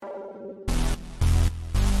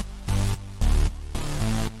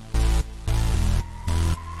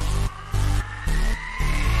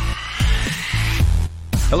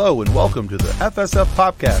Hello and welcome to the FSF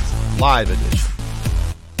Podcast Live Edition.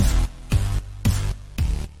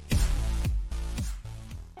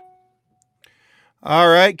 All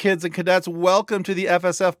right, kids and cadets, welcome to the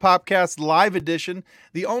FSF Podcast Live Edition,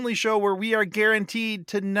 the only show where we are guaranteed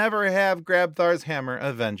to never have Grabthar's hammer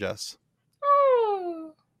avenge us.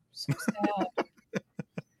 Oh, so sad.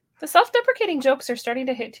 The self-deprecating jokes are starting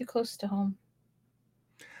to hit too close to home.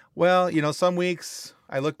 Well, you know, some weeks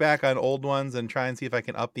I look back on old ones and try and see if I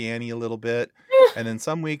can up the ante a little bit. And then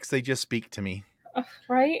some weeks they just speak to me.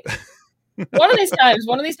 Right? One of these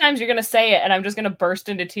times you're going to say it and I'm just going to burst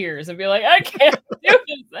into tears and be like, I can't do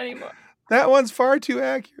this anymore. That one's far too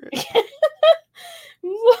accurate.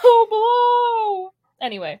 Low blow.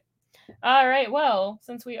 Anyway. All right. Well,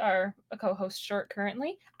 since we are a co-host short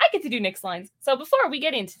currently, I get to do Nick's lines. So before we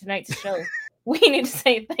get into tonight's show, we need to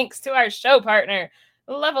say thanks to our show partner,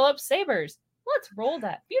 Level Up Sabers. Let's roll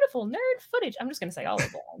that beautiful nerd footage. I'm just going to say all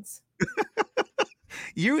of the lines.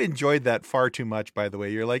 You enjoyed that far too much, by the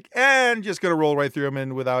way. You're like, and just going to roll right through them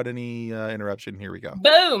and without any interruption. Here we go.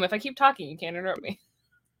 Boom. If I keep talking, you can't interrupt me.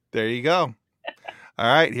 There you go.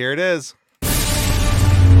 All right, here it is.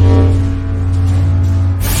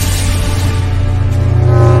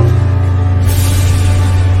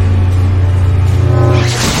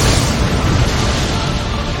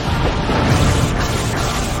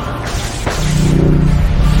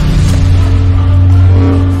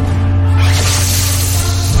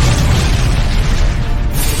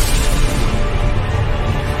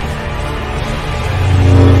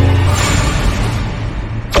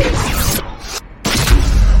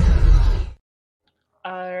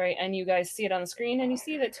 And you guys see it on the screen, and you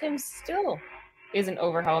see that Tim still isn't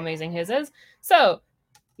over how amazing his is. So,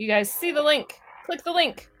 you guys see the link. Click the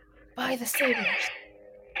link. Buy the sabers.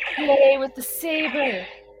 Play with the saber.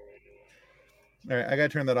 All right, I got to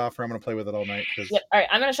turn that off or I'm going to play with it all night. Yep. All right,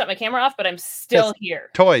 I'm going to shut my camera off, but I'm still here.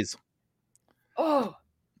 Toys. Oh.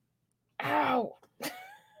 Ow.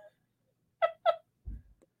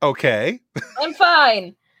 Okay. I'm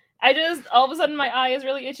fine. I just, all of a sudden, my eye is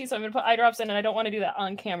really itchy, so I'm going to put eye drops in, and I don't want to do that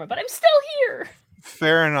on camera, but I'm still here.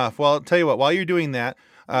 Fair enough. Well, I'll tell you what, while you're doing that,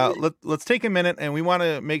 let's take a minute, and we want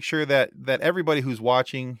to make sure that everybody who's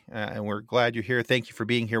watching, and we're glad you're here, thank you for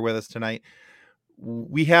being here with us tonight.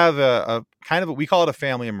 We have a kind of, we call it a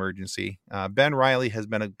family emergency. Ben Riley has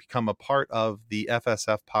become a part of the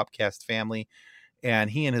FSF Popcast family,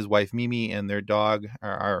 and he and his wife, Mimi, and their dog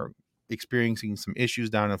are experiencing some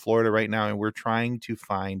issues down in Florida right now, and we're trying to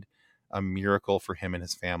find a miracle for him and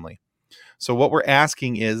his family. So what we're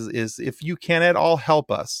asking is if you can at all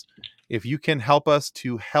help us, if you can help us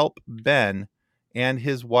to help Ben and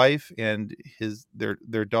his wife and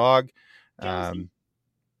their dog, their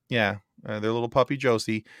little puppy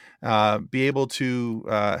Josie, be able to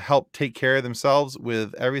help take care of themselves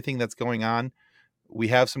with everything that's going on. We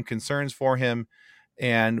have some concerns for him,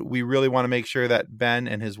 and we really want to make sure that Ben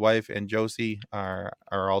and his wife and Josie are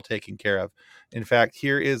all taken care of. In fact,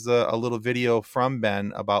 here is a little video from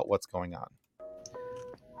Ben about what's going on.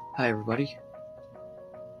 Hi, everybody.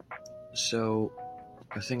 So,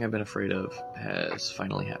 a thing I've been afraid of has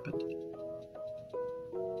finally happened.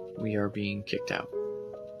 We are being kicked out.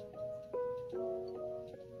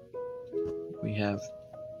 We have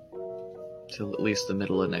till at least the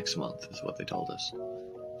middle of next month, is what they told us.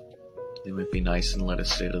 They might be nice and let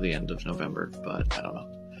us stay to the end of November, but I don't know.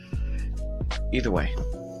 Either way,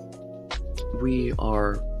 we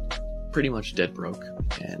are pretty much dead broke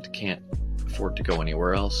and can't afford to go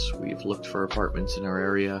anywhere else. We've looked for apartments in our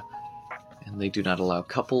area, and they do not allow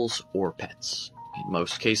couples or pets in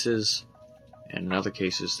most cases, and in other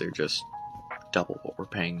cases they're just double what we're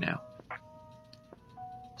paying now.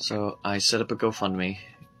 So I set up a GoFundMe.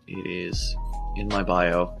 It is in my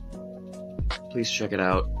bio. Please check it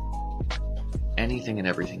out. Anything and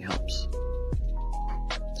everything helps.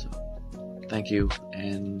 So, thank you,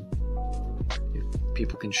 and if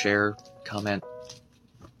people can share, comment,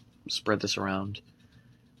 spread this around,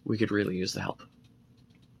 we could really use the help.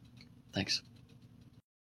 Thanks.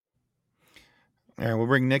 All right, we'll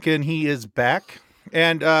bring Nick in. He is back,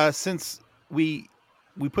 and since we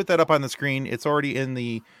put that up on the screen, it's already in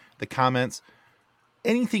the comments.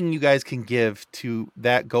 Anything you guys can give to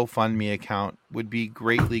that GoFundMe account would be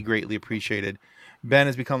greatly, greatly appreciated. Ben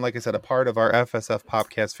has become, like I said, a part of our FSF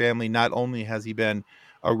Popcast family. Not only has he been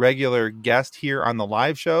a regular guest here on the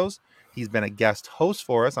live shows, he's been a guest host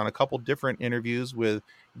for us on a couple different interviews with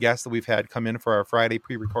guests that we've had come in for our Friday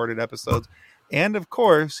pre-recorded episodes. And of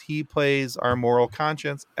course, he plays our moral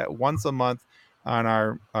conscience at once a month on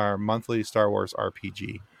our monthly Star Wars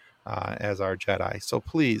RPG as our Jedi. So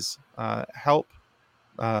please help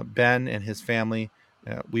Ben and his family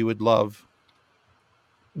we would love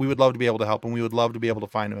to be able to help, and we would love to be able to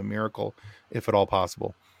find him a miracle if at all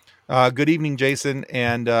possible. Good evening, Jason.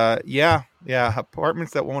 And yeah,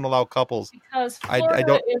 apartments that won't allow couples. Because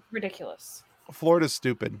Florida is ridiculous. Florida's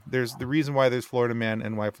stupid. There's the reason why there's Florida Man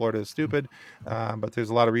and why Florida is stupid. But there's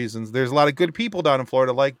a lot of reasons. There's a lot of good people down in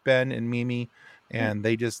Florida, like Ben and Mimi, and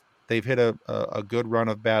they've hit a good run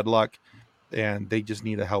of bad luck, and they just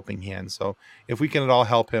need a helping hand. So if we can at all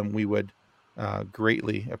help him, we would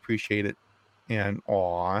greatly appreciate it. And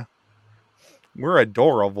aw, we're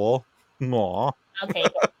adorable. Aw. Okay.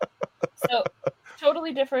 So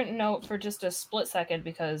totally different note for just a split second,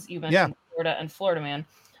 because you mentioned Florida and Florida Man.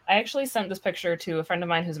 I actually sent this picture to a friend of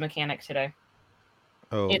mine who's a mechanic today.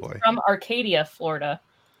 Oh, it's boy. From Arcadia, Florida.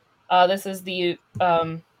 This is the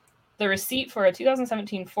receipt for a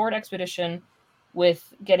 2017 Ford Expedition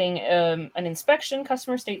with getting an inspection.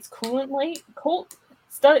 Customer states coolant leak.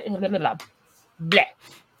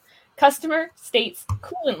 Customer states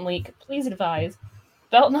coolant leak. Please advise.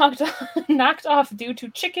 Belt knocked off due to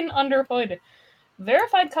chicken under hood.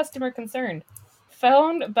 Verified customer concerned.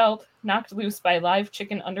 Found belt knocked loose by live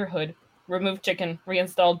chicken under hood. Removed chicken.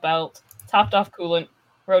 Reinstalled belt. Topped off coolant.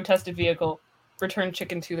 Road tested vehicle. Returned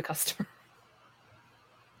chicken to the customer.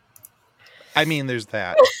 I mean, there's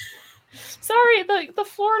that. Sorry, the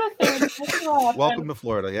Florida thing. Welcome to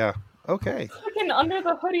Florida. Yeah. Okay. Chicken under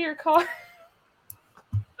the hood of your car.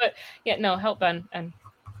 But yeah, no, help Ben and.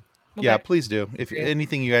 Yeah, please do. If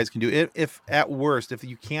anything you guys can do, if at worst, if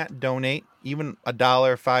you can't donate even $1,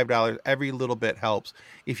 $5, every little bit helps.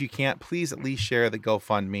 If you can't, please at least share the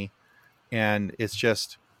GoFundMe. And it's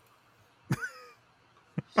just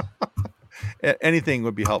anything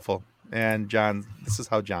would be helpful. And John, this is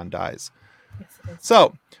how John dies. Yes,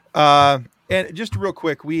 so, and just real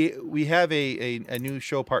quick, we have a new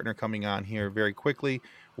show partner coming on here very quickly.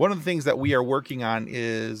 One of the things that we are working on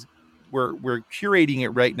is we're curating it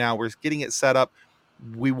right now. We're getting it set up.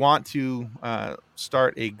 We want to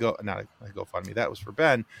start not a GoFundMe. That was for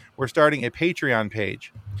Ben. We're starting a Patreon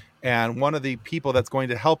page. And one of the people that's going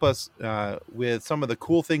to help us with some of the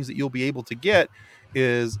cool things that you'll be able to get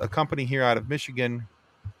is a company here out of Michigan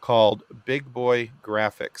called Big Boy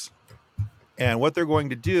Graphics. And what they're going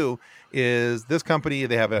to do is this company,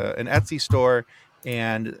 they have an Etsy store.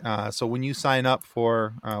 And so when you sign up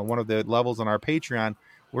for one of the levels on our Patreon,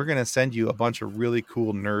 we're going to send you a bunch of really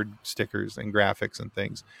cool nerd stickers and graphics and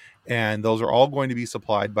things. And those are all going to be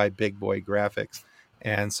supplied by Big Boy Graphics.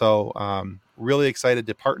 And so really excited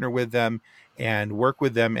to partner with them and work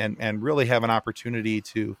with them and really have an opportunity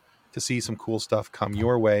to see some cool stuff come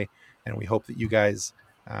your way. And we hope that you guys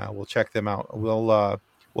will check them out. We'll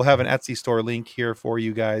have an Etsy store link here for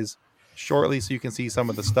you guys shortly so you can see some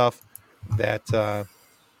of the stuff that,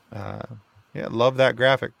 love that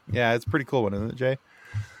graphic. Yeah, it's a pretty cool one, isn't it, Jay?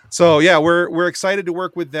 So yeah, we're excited to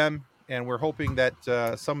work with them, and we're hoping that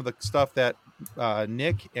some of the stuff that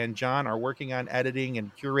Nick and John are working on editing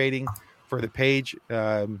and curating for the page,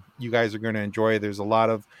 you guys are going to enjoy. There's a lot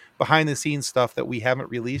of behind the scenes stuff that we haven't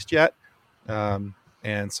released yet, and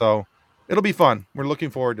so it'll be fun. We're looking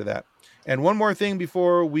forward to that. And one more thing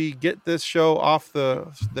before we get this show off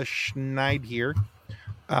the schneid here,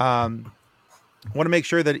 want to make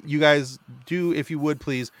sure that you guys do, if you would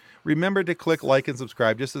please, remember to click like and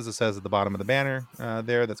subscribe, just as it says at the bottom of the banner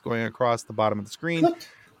there that's going across the bottom of the screen.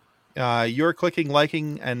 You're clicking,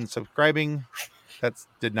 liking, and subscribing. That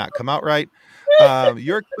did not come out right.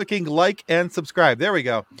 You're clicking like and subscribe. There we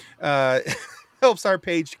go. Helps our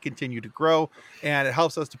page to continue to grow, and it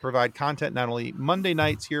helps us to provide content not only Monday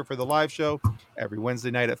nights here for the live show, every Wednesday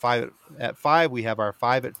night at 5 we have our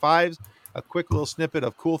 5 at 5s, a quick little snippet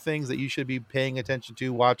of cool things that you should be paying attention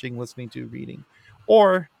to, watching, listening to, reading,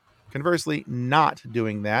 or conversely not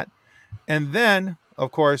doing that. And then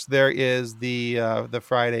of course there is the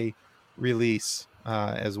Friday release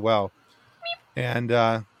as well. And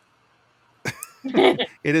it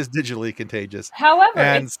is digitally contagious. However,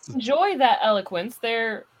 enjoy that eloquence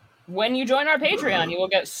there. When you join our Patreon, you will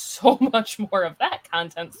get so much more of that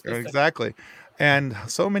content. Exactly. And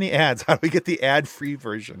so many ads. How do we get the ad-free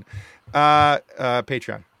version?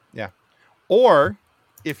 Patreon. Yeah. Or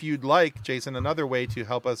if you'd like, Jason, another way to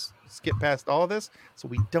help us skip past all of this so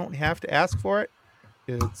we don't have to ask for it,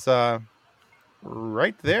 it's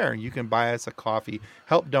right there. You can buy us a coffee,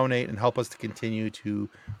 help donate, and help us to continue to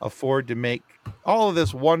afford to make all of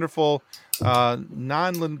this wonderful,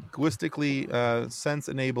 non-linguistically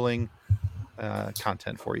sense-enabling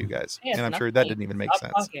content for you guys. Yes, and I'm sure that didn't even make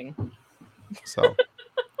sense. Talking. So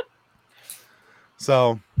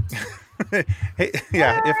hey,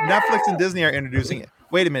 yeah, if Netflix and Disney are introducing it.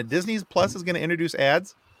 Wait a minute, Disney Plus is going to introduce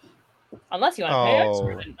ads? Unless you want to pay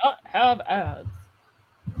extra Oh, and not have ads.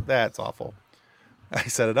 that's awful. I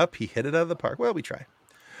set it up. He hit it out of the park. Well, we try.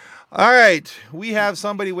 All right. We have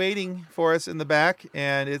somebody waiting for us in the back,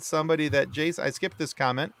 and it's somebody that Jason. I skipped this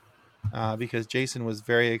comment because Jason was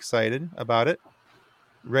very excited about it,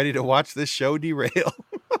 ready to watch this show derail.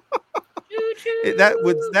 Choo That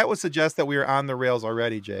choo. would suggest that we are on the rails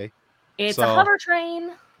already, Jay. It's a So hover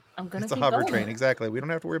train. I'm gonna it's a keep hover going. train. Exactly. We don't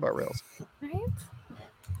have to worry about rails. Right?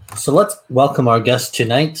 So let's welcome our guest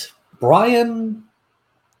tonight, Brian.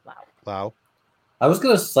 Wow. Wow. I was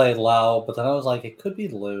going to say Lau, but then I was like, it could be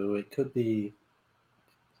Lou. It could be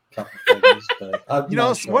a couple things, but I'm You know,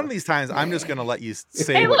 not sure. one of these times I'm just going to let you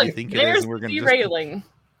say Hey, what look, you think it is, there's and we're going to just. derailing.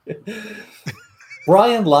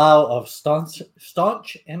 Brian Lau of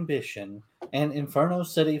Staunch Ambition and Inferno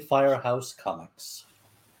City Firehouse Comics.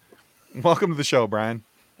 Welcome to the show, Brian.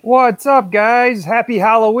 What's up, guys? Happy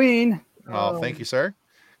Halloween. Oh, thank you, sir.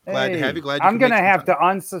 Glad to have you. Glad you I'm could gonna make some have to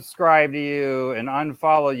time. unsubscribe to you and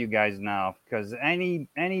unfollow you guys now because any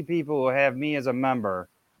people who have me as a member,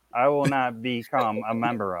 I will not become a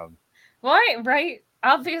member of. Right.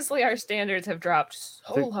 Obviously, our standards have dropped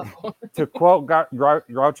so To- low. To quote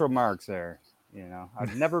Groucho Marx, there,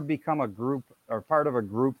 I'd never become a group or part of a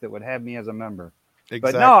group that would have me as a member.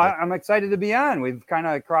 Exactly. But no, I'm excited to be on. We've kind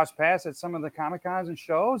of crossed paths at some of the Comic Cons and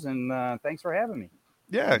shows, and thanks for having me.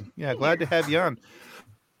 Yeah. Glad to have you on.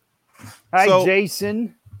 Hi, So-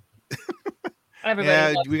 Jason. Everybody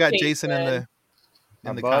Yeah, loves we got Jason in the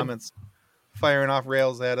My bud. comments firing off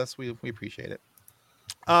rails at us. We appreciate it.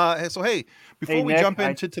 So hey, before Hey, we Nick, jump I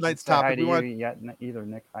into tonight's say hi topic, to we want you yet either.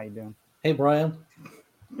 Nick, how you doing? Hey, Brian.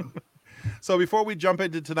 So before we jump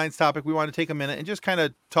into tonight's topic, we want to take a minute and just kind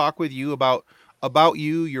of talk with you about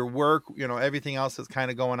you, your work, everything else that's kind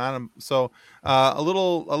of going on. So a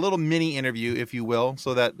little mini interview, if you will,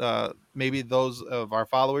 so that maybe those of our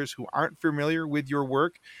followers who aren't familiar with your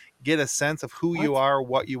work get a sense of who you are,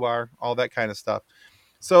 what you are, all that kind of stuff.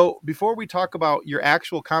 So before we talk about your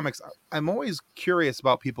actual comics, I'm always curious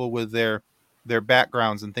about people with their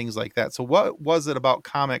backgrounds and things like that. So what was it about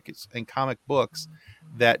comics and comic books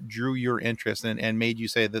that drew your interest and made you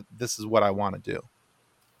say that this is what I want to do?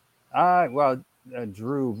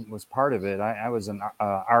 Drew was part of it. I was an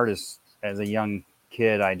artist as a young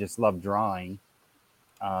kid. I just loved drawing.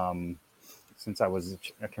 Since I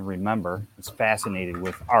can remember, I was fascinated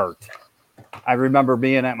with art. I remember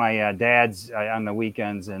being at my dad's on the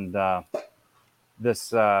weekends, and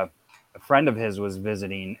this a friend of his was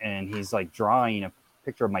visiting, and he's like drawing a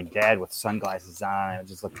picture of my dad with sunglasses on. It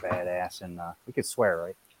just looked badass, and we could swear,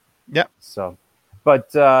 right? Yep. So,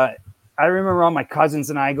 but I remember all my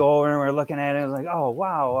cousins and I go over and we're looking at it. I was like, oh,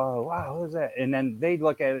 wow, what is that? And then they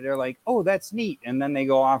look at it. They're like, oh, that's neat. And then they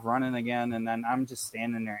go off running again. And then I'm just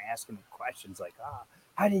standing there asking them questions like,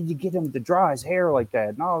 how did you get him to draw his hair like that?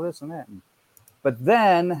 And all this and that. But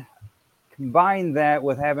then combine that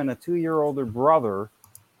with having a 2-year older brother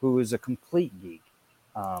who is a complete geek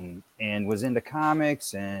and was into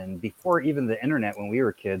comics. And before even the internet, when we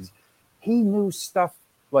were kids, he knew stuff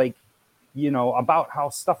like, about how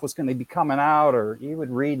stuff was going to be coming out, or he would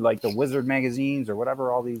read like the Wizard magazines or whatever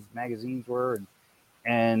all these magazines were.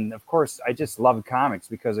 And of course, I just loved comics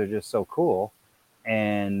because they're just so cool.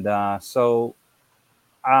 And so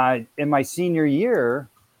in my senior year,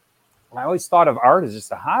 I always thought of art as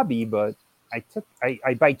just a hobby, but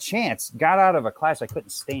I by chance got out of a class I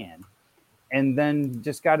couldn't stand, and then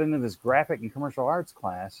just got into this graphic and commercial arts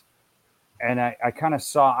class. And I kind of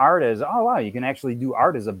saw art as, oh, wow, you can actually do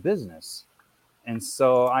art as a business. And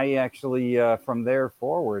so I actually, from there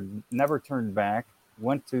forward, never turned back,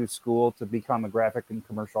 went to school to become a graphic and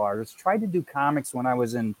commercial artist, tried to do comics when I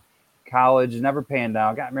was in college, never panned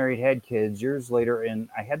out, got married, had kids years later. And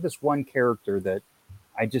I had this one character that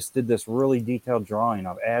I just did this really detailed drawing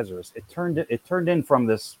of Azarus. It turned in from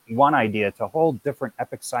this one idea to a whole different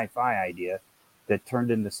epic sci-fi idea that turned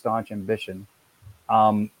into Staunch Ambition.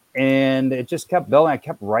 And it just kept building. I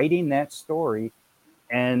kept writing that story.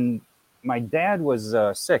 And my dad was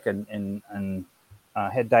sick and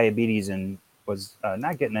had diabetes and was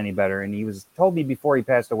not getting any better. And he told me before he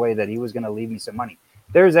passed away that he was going to leave me some money.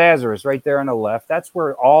 There's Azarus right there on the left. That's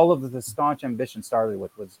where all of the Staunch Ambition started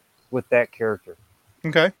was with that character.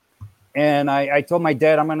 Okay. And I told my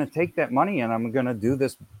dad, I'm going to take that money and I'm going to do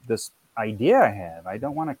this idea I have. I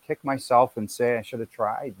don't want to kick myself and say I should have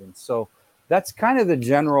tried. And so that's kind of the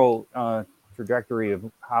general trajectory of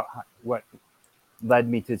what led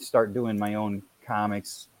me to start doing my own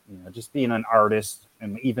comics. Just being an artist,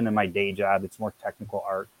 and even in my day job, it's more technical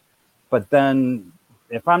art. But then,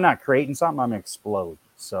 if I'm not creating something, I'm gonna explode.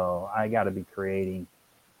 So I got to be creating.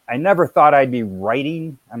 I never thought I'd be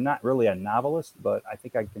writing. I'm not really a novelist, but I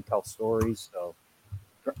think I can tell stories. So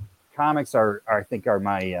comics I think are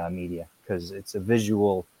my media because it's a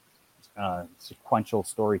visual, sequential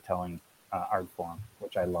storytelling art form,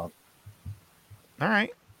 which I love. All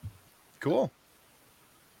right. Cool.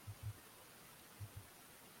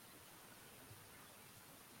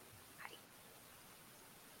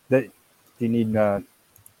 Do you need? I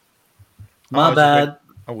My was just bad.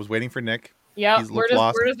 I was waiting for Nick. Yep, He's we're looked just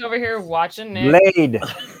lost. we're just over here watching Nick Blade.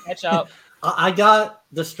 catch up. I got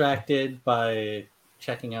distracted by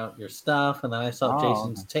checking out your stuff, and then I saw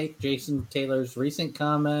Oh. Jason Taylor's recent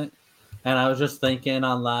comment, and I was just thinking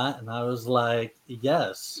on that, and I was like,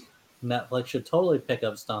 yes, Netflix should totally pick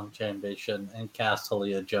up Staunch Ambition and cast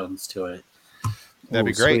Talia Jones to it. That'd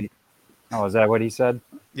be Ooh, great. sweet. Oh, is that what he said?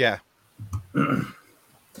 Yeah.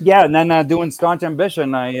 Yeah, and then doing Staunch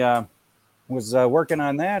Ambition, I was working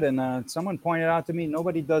on that, and someone pointed out to me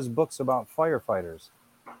nobody does books about firefighters.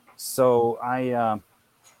 So I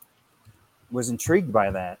was intrigued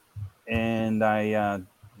by that, and I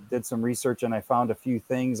did some research, and I found a few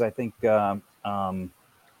things. I think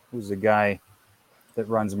who's the guy that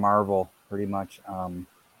runs Marvel, pretty much?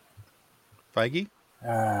 Feige?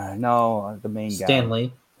 No, the main guy.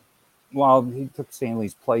 Stanley. Well, he took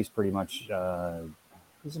Stanley's place pretty much.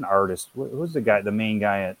 He's an artist. Who's the guy? The main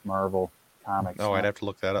guy at Marvel Comics? Oh, I'd have to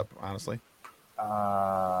look that up, honestly.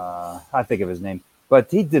 I think of his name,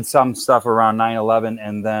 but he did some stuff around 9/11,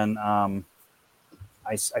 and then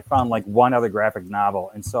I found like one other graphic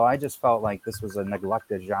novel, and so I just felt like this was a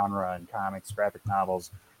neglected genre in comics, graphic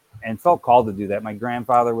novels, and felt called to do that. My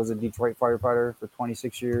grandfather was a Detroit firefighter for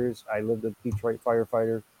 26 years. I lived a Detroit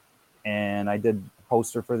firefighter, and I did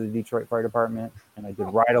poster for the Detroit Fire Department, and I did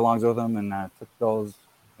ride-alongs with them, and took those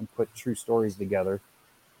and put true stories together.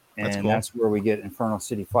 That's And cool. that's where we get Infernal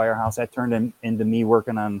City Firehouse. That turned into me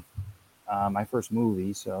working on my first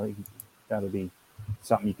movie, so that'll be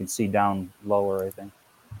something you can see down lower, I think.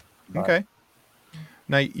 But Okay.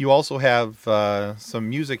 Now you also have some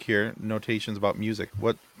music here, notations about music.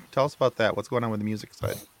 Tell us about that. What's going on with the music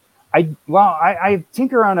side? I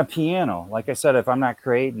tinker on a piano. Like I said, if I'm not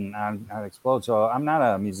creating, I'd explode. So I'm not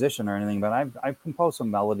a musician or anything, but I've composed some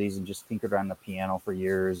melodies and just tinkered on the piano for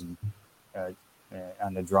years, and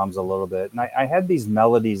on the drums a little bit. And I had these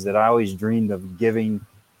melodies that I always dreamed of giving.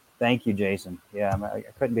 Thank you, Jason. Yeah, I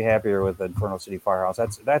couldn't be happier with the Infernal City Firehouse.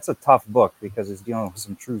 That's a tough book because it's dealing with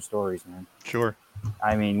some true stories, man. Sure.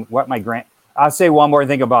 I mean, I'll say one more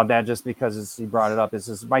thing about that just because he brought it up.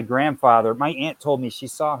 Is my grandfather, my aunt told me she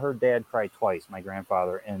saw her dad cry twice, my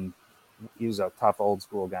grandfather, and he was a tough old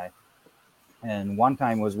school guy. And one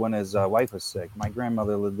time was when his wife was sick. My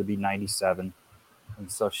grandmother lived to be 97,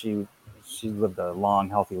 and so she lived a long,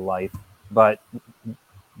 healthy life. But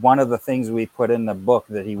one of the things we put in the book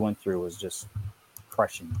that he went through was just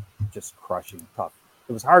crushing, tough.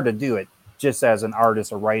 It was hard to do it just as an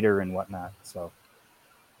artist, a writer, and whatnot. So,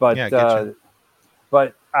 but Yeah, I get you.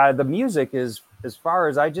 but the music is, as far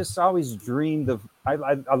as I just always dreamed of. I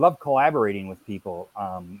love collaborating with people.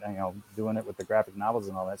 Doing it with the graphic novels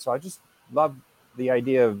and all that. So I just love the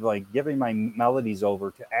idea of like giving my melodies over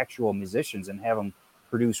to actual musicians and have them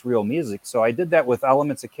produce real music. So I did that with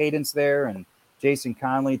Elements of Cadence there, and Jason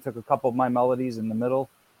Conley took a couple of my melodies in the middle,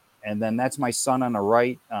 and then that's my son on the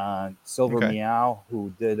right, Silver Okay. Meow,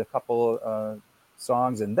 who did a couple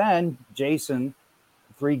songs, and then Jason,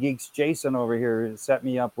 3 Geeks Jason over here, set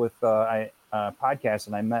me up with a podcast,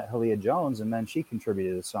 and I met Halia Jones, and then she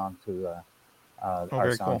contributed a song to our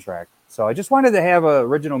very cool. soundtrack. So I just wanted to have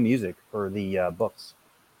original music for the books.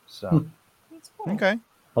 So That's cool. Okay.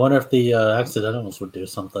 I wonder if the Accidentals would do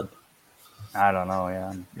something. I don't know. Yeah,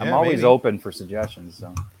 I'm Yeah, always maybe. open for suggestions.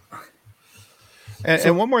 So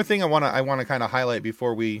And one more thing I want to kind of highlight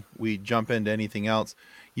before we jump into anything else.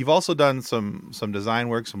 You've also done some design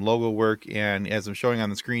work, some logo work, and as I'm showing on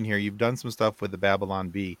the screen here, you've done some stuff with the Babylon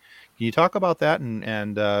Bee. Can you talk about that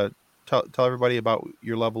and tell everybody about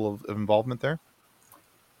your level of involvement there?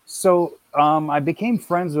 So I became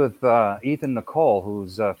friends with Ethan Nicole,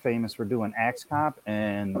 who's famous for doing Axe Cop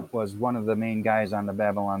and was one of the main guys on the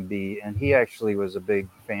Babylon Bee. And he actually was a big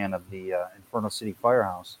fan of the Infernal City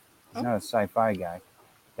Firehouse. He's not a sci-fi guy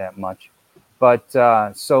that much. But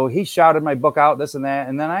so he shouted my book out, this and that.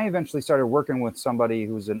 And then I eventually started working with somebody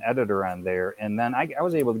who's an editor on there. And then I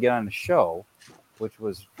was able to get on the show, which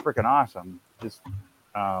was freaking awesome. Just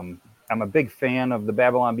I'm a big fan of the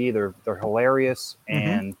Babylon Bee. They're hilarious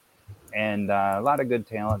and a lot of good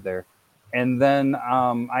talent there. And then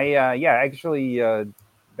I actually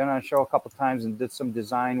been on a show a couple times and did some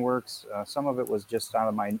design works. Some of it was just out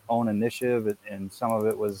of my own initiative, and some of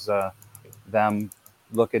it was them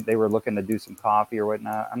they were looking to do some coffee or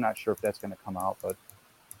whatnot. I'm not sure if that's going to come out, but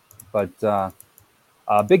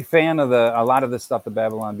a big fan of a lot of the stuff that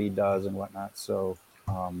Babylon Bee does and whatnot. So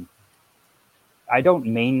I don't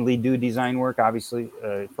mainly do design work. Obviously,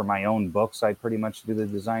 for my own books, I pretty much do the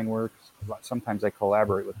design work. Sometimes I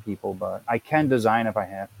collaborate with people, but I can design if I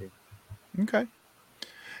have to. Okay.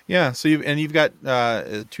 Yeah. So you've got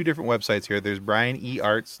two different websites here. There's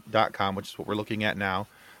bryanearts.com, which is what we're looking at now.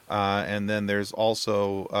 And then there's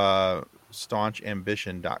also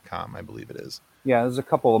staunchambition.com, I believe it is. Yeah, there's a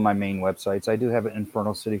couple of my main websites. I do have an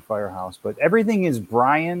Infernal City Firehouse, but everything is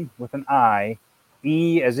Brian with an I,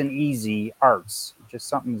 E as in easy, arts. Just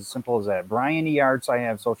something as simple as that. Brian E. Arts. I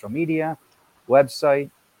have social media, website,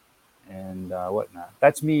 and whatnot.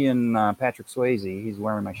 That's me and Patrick Swayze. He's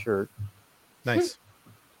wearing my shirt. Nice.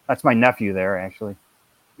 That's my nephew there, actually.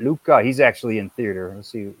 Luca, he's actually in theater. Let's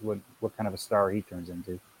see what kind of a star he turns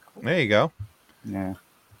into. There you go. Yeah.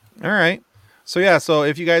 All right. So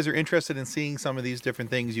if you guys are interested in seeing some of these different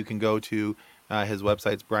things, you can go to his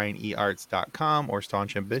websites, bryanearts.com or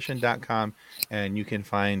staunchambition.com, and you can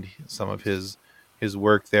find some of his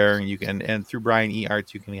work there. And and through Brian E.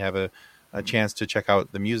 Arts, you can have a chance to check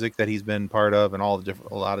out the music that he's been part of and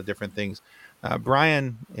a lot of different things.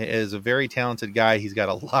 Brian is a very talented guy. He's got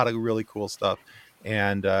a lot of really cool stuff,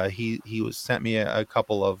 and he sent me a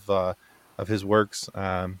couple of his works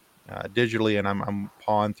digitally, and I'm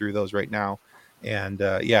pawing through those right now. And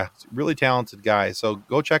yeah, really talented guy. So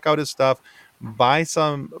go check out his stuff. Buy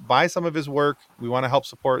some of his work. We want to help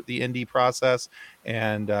support the indie process,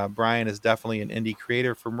 and Brian is definitely an indie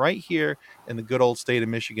creator from right here in the good old state of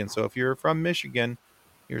Michigan. So if you're from Michigan,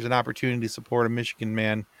 here's an opportunity to support a Michigan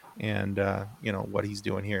man and what he's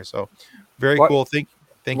doing here. So very cool. Thank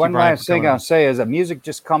you, One Brian. last thing I'll say is that music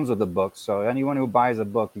just comes with the book. So anyone who buys a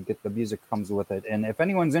book, you get the music comes with it. And if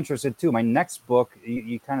anyone's interested too, my next book,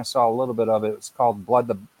 you kind of saw a little bit of it. It's called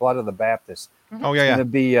Blood of the Baptist. Oh yeah, It's going to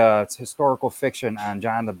be it's historical fiction on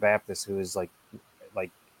John the Baptist, who is like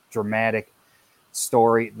dramatic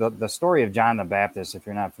story. The story of John the Baptist, if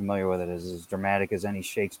you're not familiar with it, is as dramatic as any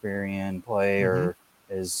Shakespearean play or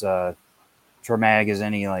as traumatic as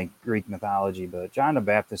any like Greek mythology. But John the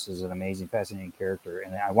Baptist is an amazing, fascinating character,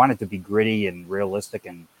 and I want it to be gritty and realistic,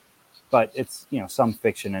 but it's some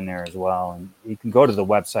fiction in there as well. And you can go to the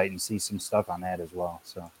website and see some stuff on that as well.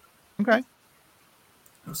 So okay,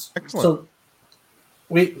 excellent. So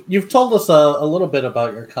you've told us a little bit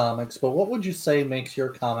about your comics, but what would you say makes your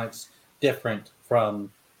comics different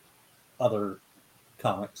from other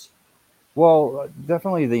comics? Well,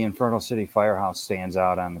 definitely the Infernal City Firehouse stands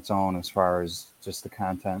out on its own as far as just the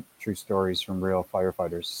content, true stories from real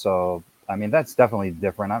firefighters. So, I mean, that's definitely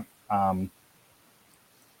different. I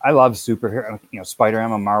love superhero, Spider-Man.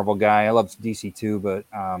 I'm a Marvel guy. I love DC too, but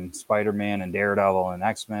Spider-Man and Daredevil and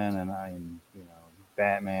X-Men and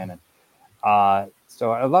Batman and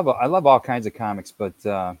so I love all kinds of comics, but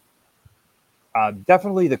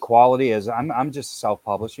definitely the quality is. I'm just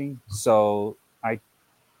self-publishing, so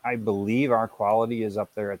I believe our quality is up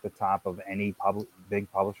there at the top of any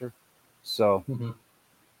big publisher. So,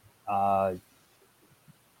 try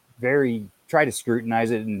to scrutinize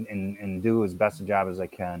it and do as best a job as I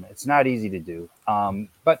can. It's not easy to do.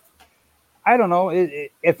 But I don't know.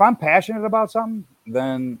 If I'm passionate about something,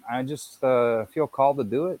 then I just feel called to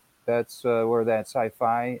do it. That's where that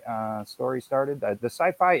sci-fi story started. The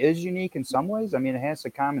sci-fi is unique in some ways. I mean, it has the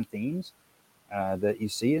common themes that you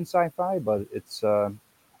see in sci-fi, but it's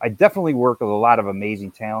I definitely work with a lot of amazing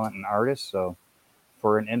talent and artists. So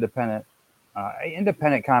for an independent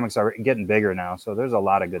comics are getting bigger now. So there's a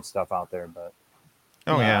lot of good stuff out there, but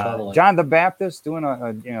Totally. John the Baptist doing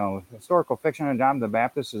a historical fiction on John the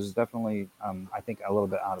Baptist is definitely, I think, a little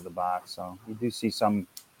bit out of the box. So you do see some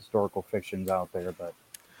historical fictions out there, but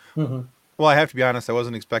well, I have to be honest, I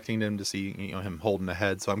wasn't expecting him to see him holding a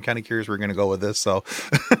head, so I'm kind of curious where we're going to go with this. So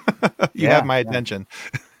you have my attention.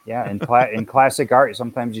 Yeah, in classic art,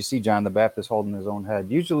 sometimes you see John the Baptist holding his own head.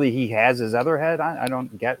 Usually he has his other head. I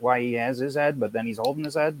don't get why he has his head, but then he's holding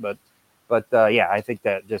his head. But yeah, I think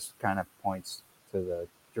that just kind of points to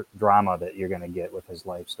the drama that you're going to get with his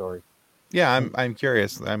life story. Yeah, I'm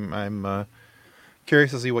curious. I'm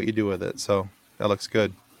curious to see what you do with it. So that looks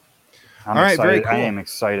good. All right, excited. very cool. I am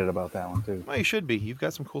excited about that one too. Well, you should be. You've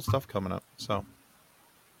got some cool stuff coming up. So,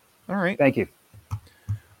 all right. Thank you.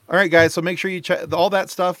 All right, guys. So make sure you check all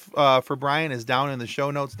that stuff for Brian is down in the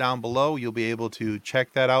show notes down below. You'll be able to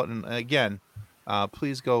check that out. And again,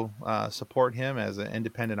 please go support him as an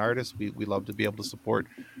independent artist. We love to be able to support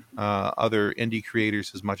other indie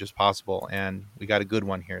creators as much as possible. And we got a good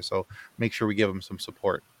one here. So make sure we give him some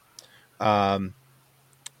support.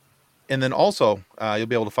 then also you'll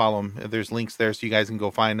be able to follow him. There's links there, so you guys can go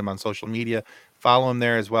find him on social media. Follow him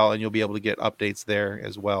there as well, and you'll be able to get updates there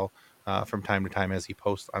as well from time to time as he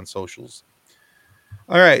posts on socials.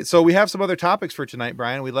 All right, so we have some other topics for tonight,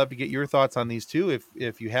 Brian. We'd love to get your thoughts on these too.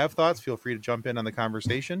 If you have thoughts, feel free to jump in on the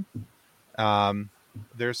conversation.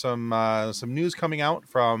 There's some news coming out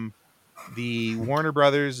from the Warner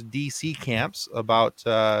Brothers DC camps about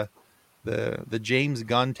the James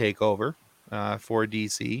Gunn takeover for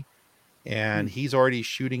DC, and he's already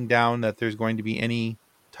shooting down that there's going to be any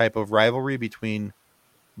type of rivalry between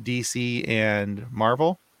DC and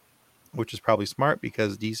Marvel, which is probably smart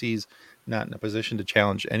because DC's not in a position to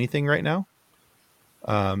challenge anything right now,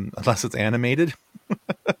 unless it's animated.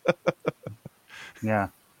 Yeah.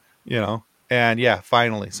 And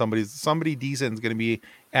finally somebody decent is going to be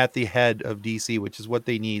at the head of DC, which is what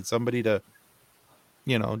they need. Somebody to,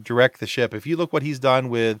 direct the ship. If you look what he's done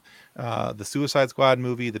with the Suicide Squad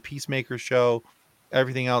movie, the Peacemaker show,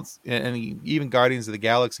 everything else, and even Guardians of the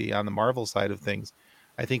Galaxy on the Marvel side of things,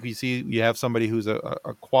 I think you have somebody who's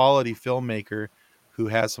a quality filmmaker who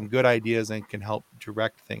has some good ideas and can help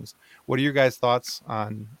direct things. What are your guys' thoughts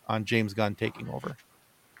on James Gunn taking over?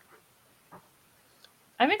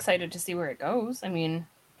 I'm excited to see where it goes. I mean,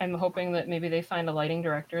 I'm hoping that maybe they find a lighting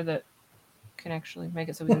director that can actually make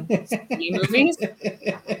it so we can see movies.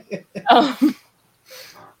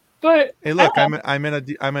 But hey, look, I'm in a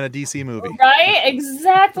DC movie, right?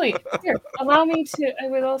 Exactly. Here, allow me to. I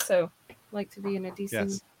would also like to be in a DC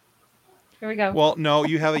movie. Here we go. Well, no,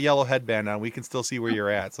 you have a yellow headband on. We can still see where you're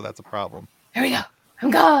at, so that's a problem. Here we go.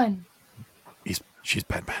 I'm gone. She's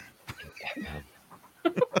Batman.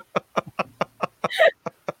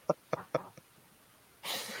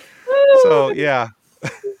 So yeah.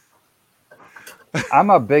 I'm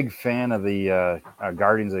a big fan of the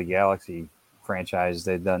Guardians of the Galaxy franchise.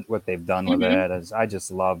 They've done with it. I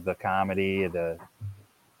just love the comedy. The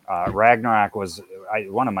Ragnarok was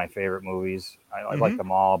one of my favorite movies. I like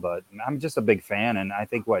them all, but I'm just a big fan, and I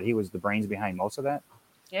think he was the brains behind most of that.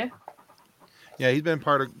 Yeah. Yeah, he's been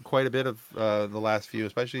part of quite a bit of the last few,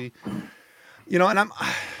 especially, and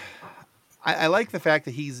I like the fact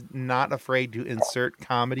that he's not afraid to insert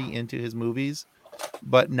comedy into his movies,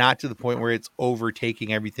 but not to the point where it's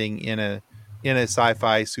overtaking everything in a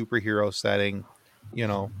sci-fi superhero setting.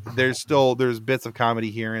 There's bits of comedy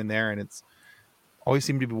here and there, and it's always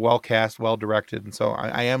seemed to be well cast, well directed, and so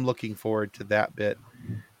I am looking forward to that bit.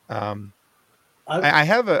 I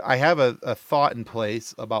have a thought in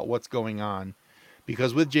place about what's going on,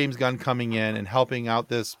 because with James Gunn coming in and helping out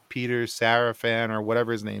this Peter Safran or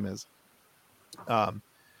whatever his name is,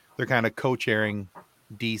 they're kind of co-chairing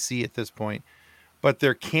DC at this point, but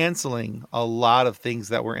they're canceling a lot of things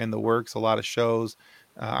that were in the works. A lot of shows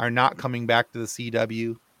are not coming back to the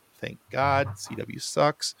CW. Thank God. CW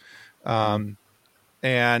sucks.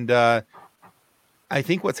 And I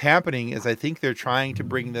think what's happening is I think they're trying to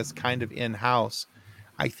bring this kind of in-house.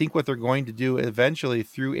 I think what they're going to do eventually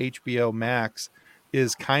through HBO Max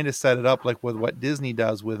is kind of set it up like with what Disney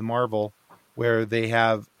does with Marvel, where they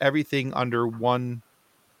have everything under one.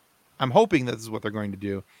 I'm hoping this is what they're going to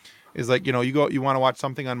do. Is like, you want to watch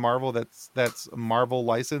something on Marvel that's Marvel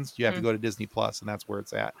licensed, you have to go to Disney Plus, and that's where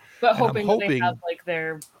it's at. But hoping they have like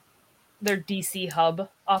their DC hub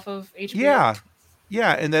off of HBO.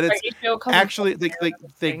 Yeah, and that it's actually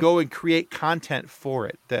they go and create content for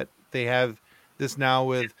it. That they have this now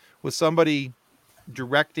with somebody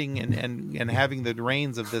directing and having the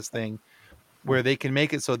reins of this thing, where they can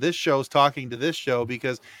make it so this show's talking to this show,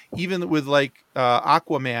 because even with like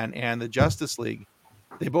Aquaman and the Justice League,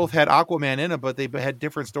 they both had Aquaman in it, but they had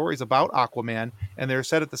different stories about Aquaman, and they're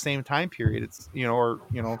set at the same time period. It's or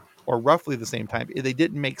roughly the same time. They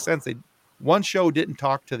didn't make sense. One show didn't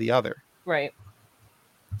talk to the other. Right.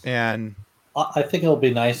 And I think it'll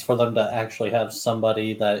be nice for them to actually have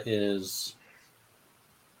somebody that is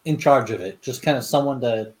in charge of it, just kind of someone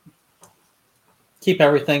to keep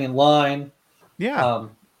everything in line. Yeah.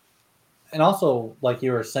 And also, like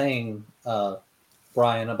you were saying,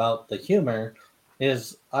 Brian, about the humor,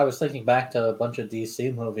 is I was thinking back to a bunch of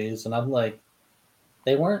DC movies, and I'm like,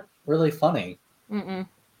 they weren't really funny. Mm-mm.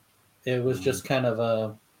 It was just kind of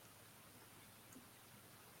a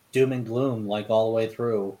doom and gloom, like all the way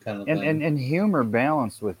through, kind of thing. And humor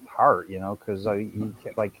balanced with heart, because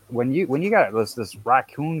like when you got this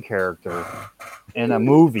raccoon character in a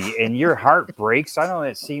movie and your heart breaks. I know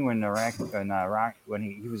that scene when when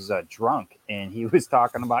he was drunk and he was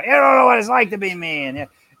talking about, I don't know what it's like to be me, and it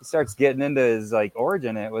starts getting into his like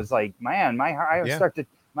origin. And it was like, man, my eyes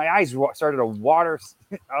started to water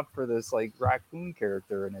up for this like raccoon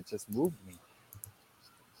character, and it just moved me.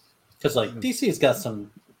 Because like DC's got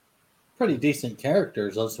some pretty decent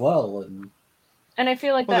characters as well. And I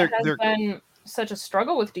feel like Well, that has they're- been such a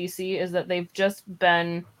struggle with DC is that they've just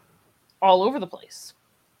been all over the place.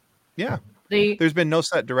 Yeah. They There's been no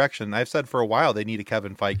set direction. I've said for a while they need a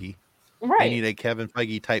Kevin Feige. They right. need a Kevin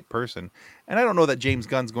Feige type person. And I don't know that James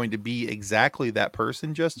Gunn's going to be exactly that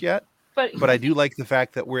person just yet. But I do like the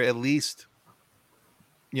fact that we're at least,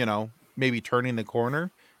 maybe turning the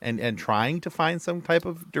corner and trying to find some type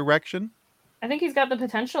of direction. I think he's got the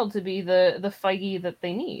potential to be the Feige that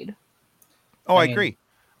they need. Oh, I I mean- agree.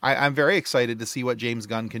 I'm very excited to see what James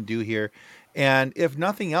Gunn can do here. And if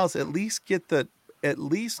nothing else, at least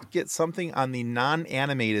get something on the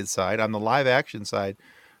non-animated side, on the live action side,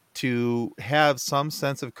 to have some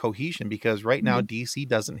sense of cohesion, because right now DC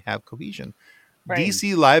doesn't have cohesion. Right.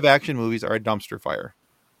 DC live action movies are a dumpster fire.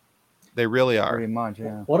 They really are. Pretty much,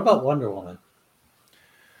 yeah. What about Wonder Woman?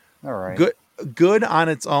 All right. Good on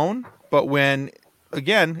its own, but when,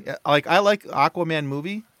 again, like I like Aquaman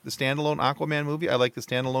movie, the standalone Aquaman movie. I like the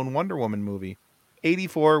standalone Wonder Woman movie.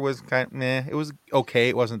 84 was kind of meh. It was okay.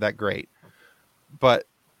 It wasn't that great, but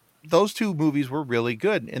those two movies were really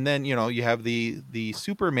good. And then you have the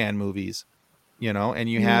Superman movies, and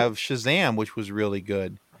you have Shazam, which was really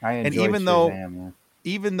good. I and enjoyed even Shazam,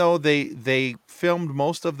 Even though they filmed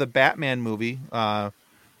most of the Batman movie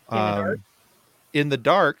in the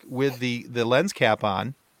dark with the lens cap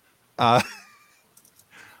on,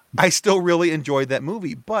 I still really enjoyed that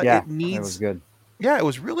movie. But yeah, it needs, it was good. yeah, it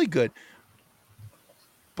was really good.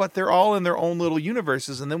 But they're all in their own little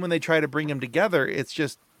universes, and then when they try to bring them together, it's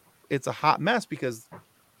a hot mess because,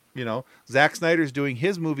 Zack Snyder's doing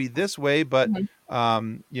his movie this way, but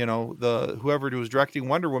whoever was directing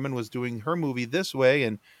Wonder Woman was doing her movie this way,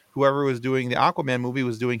 and whoever was doing the Aquaman movie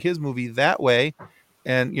was doing his movie that way,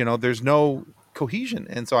 and there's no cohesion.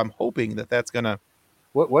 And so I'm hoping that that's gonna.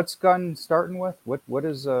 What's Gunn starting with?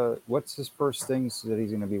 What's his first things that he's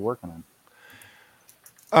going to be working on?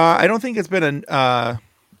 I don't think it's been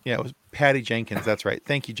it was Patty Jenkins. That's right.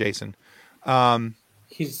 Thank you, Jason.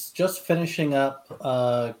 He's just finishing up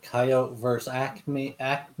Coyote vs.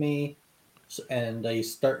 Acme, and a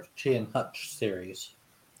Starsky and Hutch series.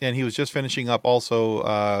 And he was just finishing up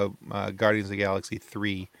also Guardians of the Galaxy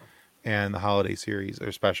 3 and the holiday series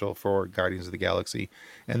or special for Guardians of the Galaxy.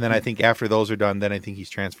 And then I think after those are done, then I think he's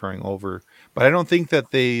transferring over. But I don't think that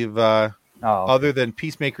they've, other than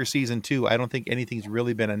Peacemaker Season 2, I don't think anything's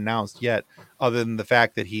really been announced yet, other than the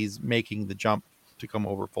fact that he's making the jump to come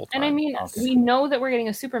over full time. And I mean, we know that we're getting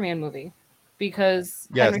a Superman movie because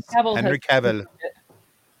Yes, Henry Cavill.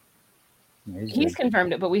 He's He's good.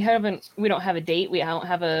 confirmed it, but we don't have a date. We don't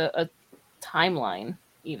have a timeline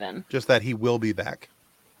even. Just that he will be back.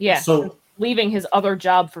 Yeah. So leaving his other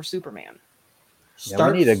job for Superman.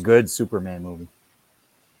 Yeah, we need a good Superman movie.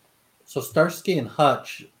 So Starsky and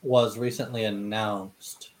Hutch was recently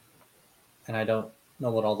announced, and I don't know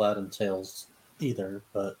what all that entails either.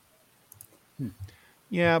 But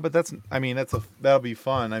Yeah, but that'll be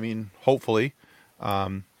fun. I mean, hopefully.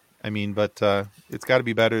 But it's got to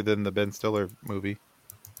be better than the Ben Stiller movie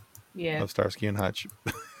Yeah. of Starsky and Hutch.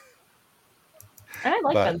 And I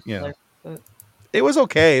like But, Ben Stiller. But It was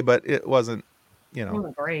okay, but it wasn't, it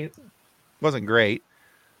wasn't great. wasn't great.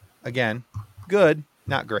 Again, good,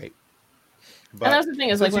 not great. But And that's the thing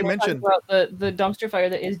is, like, since when you we're talking about the dumpster fire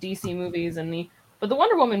that is DC movies but the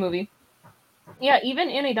Wonder Woman movie, yeah, even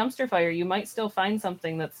in a dumpster fire, you might still find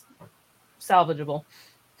something that's salvageable.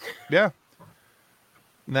 yeah,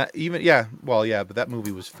 but that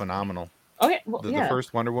movie was phenomenal. Okay, well, The yeah.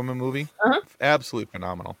 first Wonder Woman movie, Uh-huh. absolutely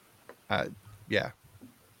phenomenal. Yeah,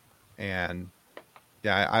 and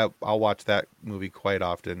yeah, I'll watch that movie quite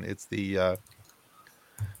often. It's the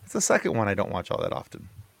second one I don't watch all that often.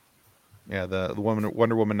 Yeah, the Wonder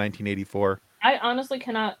Woman 1984. I honestly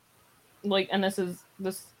cannot, like, and this is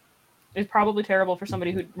probably terrible for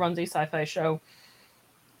somebody who runs a sci-fi show.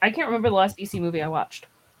 I can't remember the last DC movie I watched.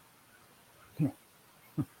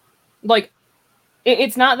 Like,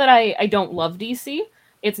 it's not that I don't love DC.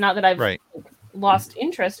 It's not that I've Right. lost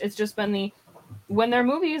interest. It's just been when their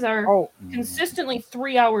movies are consistently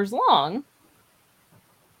 3 hours long,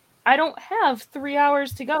 I don't have 3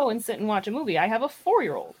 hours to go and sit and watch a movie. I have a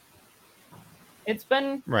 4-year-old. It's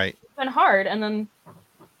been Right. hard, and then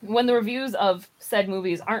when the reviews of said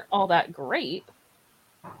movies aren't all that great,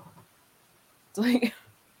 it's like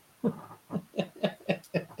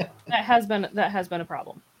that has been a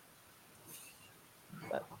problem.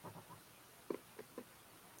 But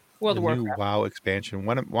World of The new Warcraft. WoW expansion.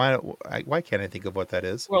 Why can't I think of what that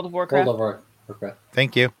is? World of Warcraft. World of Warcraft.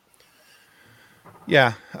 Thank you.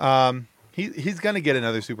 Yeah, he's going to get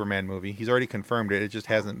another Superman movie. He's already confirmed it. It just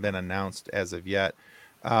hasn't been announced as of yet.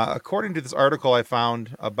 According to this article I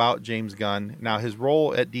found about James Gunn, now his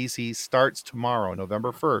role at DC starts tomorrow,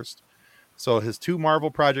 November 1st. So his 2 Marvel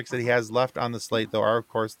projects that he has left on the slate, though, are, of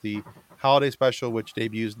course, the holiday special, which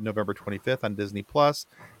debuts November 25th on Disney Plus,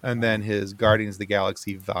 and then his Guardians of the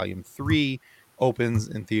Galaxy Volume 3 opens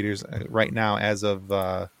in theaters right now, as of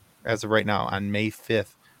right now, on May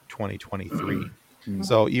 5th, 2023.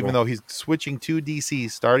 So even though he's switching to DC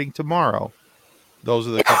starting tomorrow, those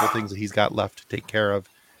are the couple things that he's got left to take care of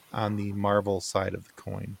on the Marvel side of the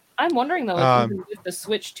coin. I'm wondering though, if even with the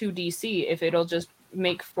switch to DC, if it'll just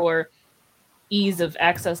make for ease of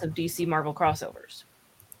access of DC Marvel crossovers.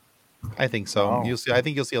 I think so. Oh. I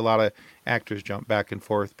think you'll see a lot of actors jump back and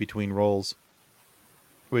forth between roles,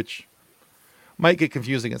 which might get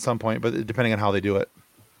confusing at some point, but depending on how they do it,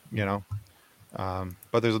 you know.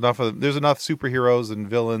 But there's enough superheroes and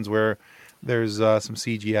villains where there's some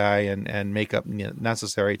CGI and makeup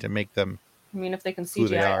necessary to make them. I mean, if they can Who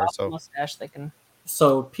they CGI are, off so- the mustache, they can.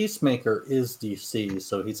 So Peacemaker is DC,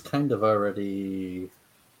 so he's kind of already.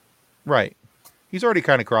 Right. He's already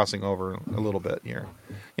kind of crossing over a little bit here.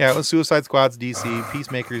 Yeah, it was Suicide Squad's DC,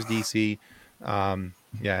 Peacemaker's DC.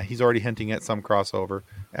 Yeah, he's already hinting at some crossover.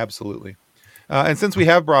 Absolutely. And since we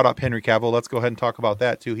have brought up Henry Cavill, let's go ahead and talk about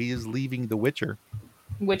that too. He is leaving The Witcher.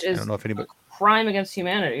 Which I is don't know if anybody. a crime against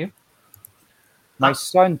humanity. My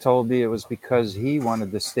son told me it was because he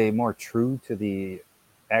wanted to stay more true to the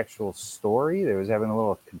actual story. They was having a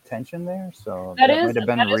little contention there, so that might have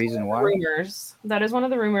been the reason why. Rumors. That is one of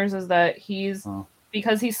the rumors, is that he's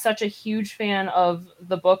because he's such a huge fan of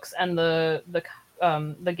the books and the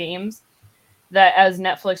games, that as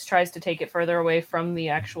Netflix tries to take it further away from the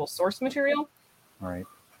actual source material, Right.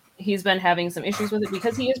 he's been having some issues with it,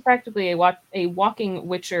 because he is practically a walking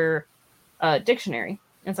Witcher dictionary,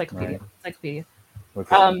 encyclopedia. Right. Encyclopedia.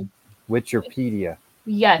 Okay. Witcherpedia.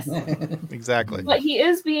 Yes, Exactly. but he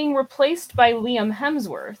is being replaced by Liam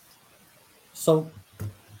Hemsworth, So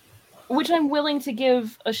which I'm willing to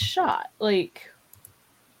give a shot. Like,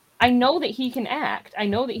 I know that he can act. I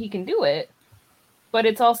know that he can do it. But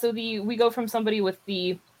it's also we go from somebody with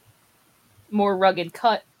the more rugged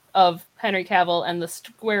cut of Henry Cavill and the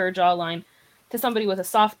squarer jawline to somebody with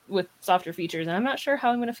softer features. And I'm not sure how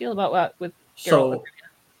I'm going to feel about with Geralt. So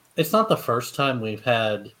it's not the first time we've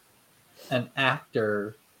had an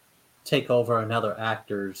actor take over another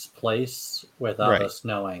actor's place without Right. us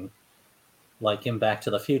knowing. Like in Back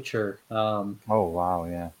to the Future. Oh wow,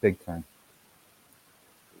 yeah, big time.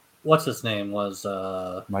 What's his name was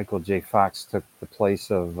Michael J. Fox took the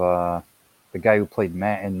place of the guy who played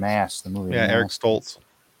Matt in Mass, the movie. Yeah, Eric Mass. Stoltz.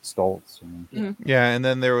 Stoltz. Yeah, and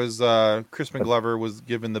then there was Crispin Glover was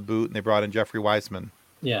given the boot, and they brought in Jeffrey Weissman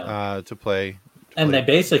to play. And they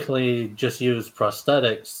basically just used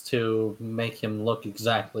prosthetics to make him look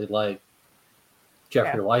exactly like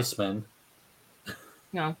Jeffrey Weissman.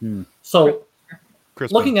 No. So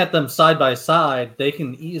Crispin. looking at them side by side, they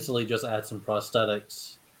can easily just add some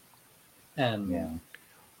prosthetics. And Yeah.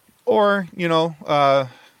 Or,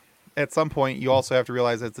 at some point, you also have to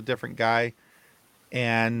realize it's a different guy.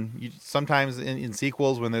 And sometimes in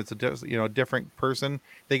sequels, when it's a different person,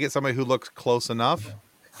 they get somebody who looks close enough,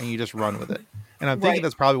 and you just run with it. And I'm thinking Right.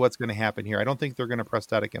 that's probably what's going to happen here. I don't think they're going to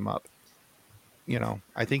prosthetic him up.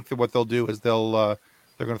 I think that what they'll do is they're going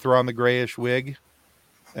to throw on the grayish wig,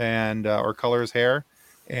 and or color his hair,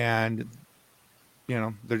 and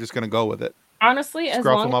they're just going to go with it. Honestly,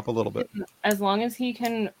 Scruff him up a little bit. as long as he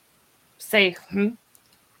can say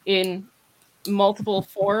in multiple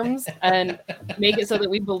forms and make it so that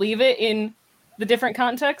we believe it in the different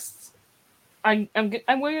contexts, I'm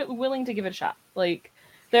willing to give it a shot. Like,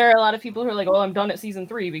 there are a lot of people who are like, "Oh, I'm done at season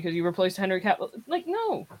 3 because you replaced Henry Cavill." Like,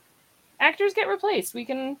 no, actors get replaced. We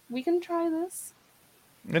can try this.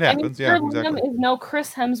 It happens. I mean, Yeah, Liam exactly. is no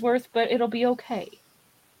Chris Hemsworth, but it'll be okay.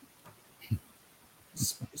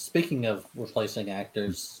 speaking of replacing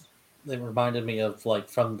actors, they reminded me of like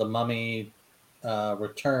from the Mummy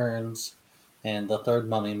Returns and the third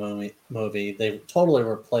Mummy movie. They totally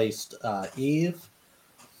replaced Eve,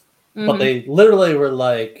 but Mhm. they literally were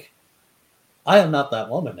like, "I am not that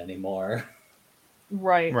woman anymore."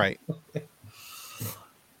 Right. Right.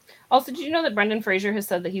 Also, did you know that Brendan Fraser has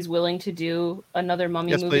said that he's willing to do another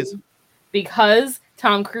Mummy Yes, movie please. because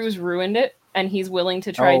Tom Cruise ruined it, and he's willing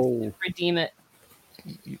to try to redeem it?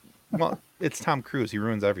 Well, it's Tom Cruise. He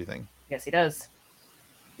ruins everything. Yes, he does.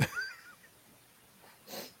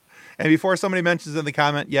 And before somebody mentions in the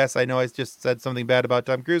comment, yes, I know I just said something bad about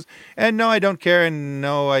Tom Cruise, and no, I don't care, and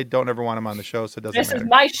no, I don't ever want him on the show, so it doesn't This matter. is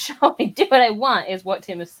my show. I do what I want, is what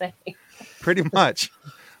Tim is saying. Pretty much.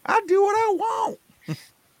 I do what I want.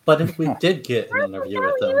 But if we did get an interview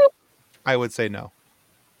with them, I would say no.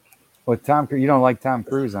 With Tom Cruise, you don't like Tom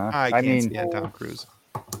Cruise, huh? I can't stand Tom Cruise.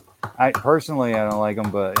 I personally, I don't like him,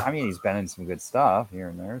 but I mean, he's been in some good stuff here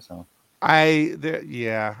and there. So,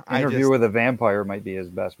 Interview with a Vampire might be his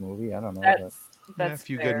best movie. I don't know. That's A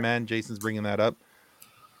Few fair. Good Men. Jason's bringing that up.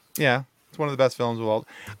 Yeah, it's one of the best films of all.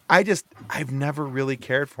 I've never really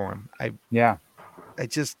cared for him. I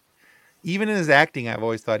just, even in his acting, I've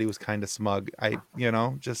always thought he was kind of smug. I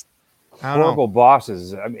don't Horrible know.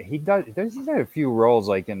 Bosses. I mean, he's had a few roles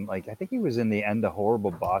I think he was in the end of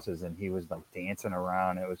Horrible Bosses, and he was like dancing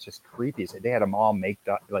around. It was just creepy. So they had him all maked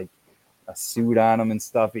up, like a suit on him and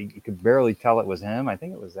stuff. You could barely tell it was him. I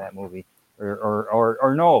think it was that movie,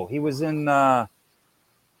 or no, he was in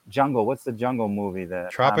Jungle. What's the Jungle movie? The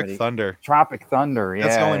Tropic comedy? Thunder. Tropic Thunder. Yeah,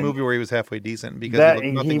 That's the only movie where he was halfway decent because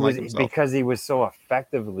he looked nothing like himself. Because he was so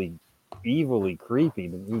effectively evilly creepy,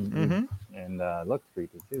 and looked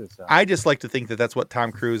creepy too. So I just like to think that that's what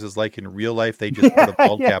Tom Cruise is like in real life. They just put a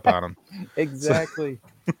bald cap on him. Exactly.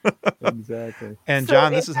 Exactly. And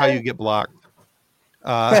John, this is how you get blocked.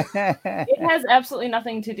 It has absolutely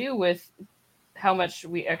nothing to do with how much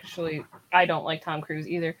I don't like Tom Cruise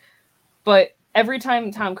either. But every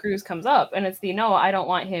time Tom Cruise comes up and it's I don't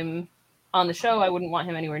want him on the show. I wouldn't want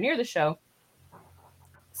him anywhere near the show.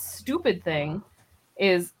 Stupid thing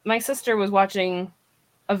is my sister was watching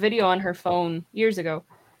a video on her phone years ago,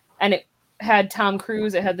 and it had Tom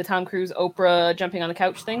Cruise. It had the Tom Cruise Oprah jumping on the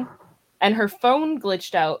couch thing, and her phone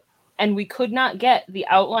glitched out, and we could not get the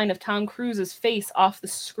outline of Tom Cruise's face off the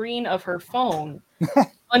screen of her phone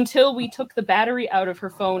until we took the battery out of her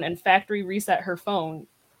phone and factory reset her phone.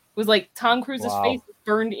 It was like Tom Cruise's face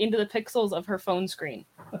burned into the pixels of her phone screen.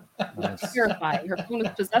 Nice. Terrifying. Her phone was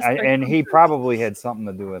possessed. And he probably had something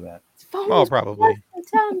to do with that. Oh, probably.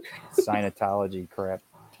 Scientology crap.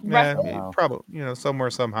 Yeah, probably. Somewhere,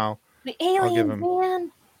 somehow. The alien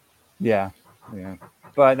man. Yeah.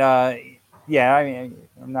 But I mean,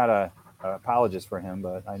 I'm not a apologist for him,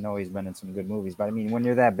 but I know he's been in some good movies. But I mean, when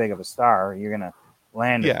you're that big of a star, you're gonna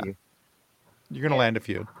land a few. You're gonna land a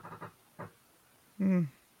few.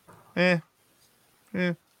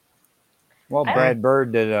 Well, Brad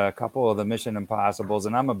Bird did a couple of the Mission Impossibles,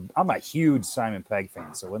 and I'm a huge Simon Pegg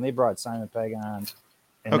fan. So when they brought Simon Pegg on,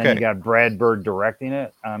 and then you got Brad Bird directing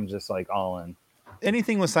it, I'm just like all in.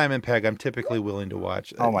 Anything with Simon Pegg, I'm typically willing to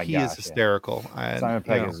watch. Oh my god, he is hysterical. Yeah. Simon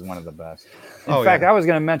Pegg is one of the best. In In fact, I was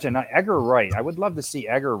going to mention Edgar Wright. I would love to see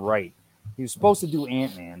Edgar Wright. He was supposed to do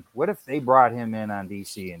Ant-Man. What if they brought him in on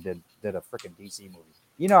DC and did a freaking DC movie?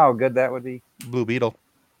 You know how good that would be? Blue Beetle.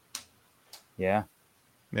 Yeah.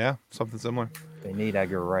 Yeah, something similar. They need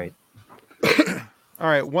Edgar Wright. All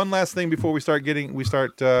right, one last thing before we start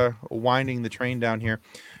winding the train down here.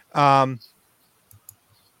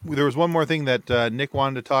 There was one more thing that Nick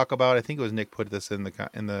wanted to talk about. I think it was Nick put this in the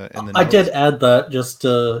notes. I did add that just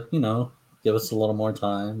to give us a little more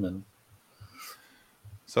time, and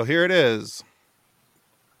so here it is.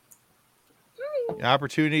 The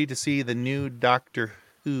opportunity to see the new Doctor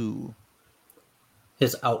Who.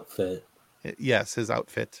 His outfit. Yes, his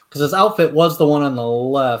outfit. Because his outfit was the one on the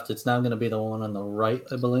left. It's now going to be the one on the right,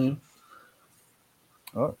 I believe.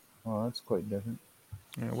 Oh, well, that's quite different.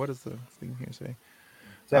 Yeah, what does the thing here say?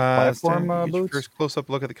 Is that platform boots? First close-up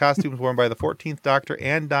look at the costumes worn by the 14th Doctor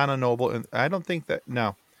and Donna Noble. And I don't think that...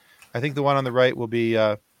 No. I think the one on the right will be...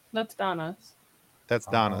 That's Donna's. That's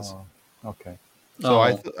Donna's. Oh, okay. So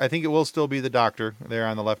I think it will still be the Doctor there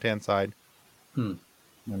on the left-hand side. That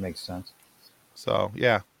makes sense. So,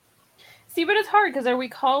 yeah. See, but it's hard because are we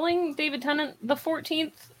calling David Tennant the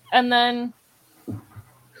 14th and then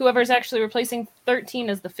whoever's actually replacing 13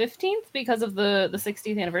 is the 15th because of the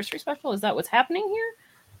 60th anniversary special? Is that what's happening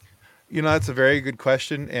here? That's a very good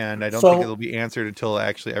question, and I don't think it'll be answered until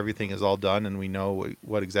actually everything is all done and we know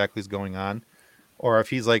what exactly is going on. Or if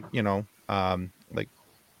he's like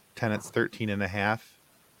Tennant's 13 and a half.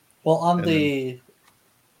 Well, on the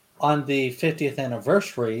 50th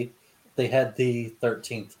anniversary, they had the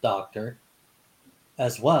 13th Doctor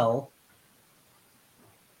as well,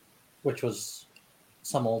 which was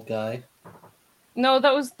some old guy. No,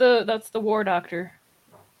 that's the War Doctor.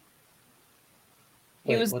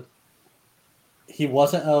 He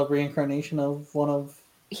wasn't a reincarnation of one of...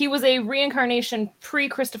 He was a reincarnation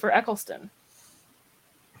pre-Christopher Eccleston.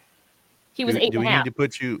 He was 8 Do and we a half. need to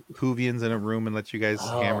put you Whovians in a room and let you guys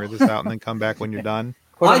hammer this out and then come back when you're done?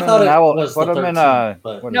 I thought it was the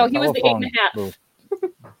 13th. No, he was the 8 and a half.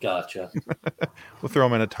 Gotcha. We'll throw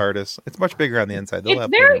him in a TARDIS. It's much bigger on the inside. It's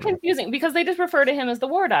very confusing because they just refer to him as the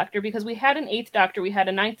War Doctor because we had an 8th Doctor, we had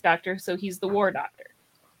a 9th Doctor, so he's the War Doctor.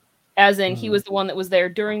 As in, he was the one that was there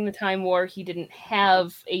during the Time War. He didn't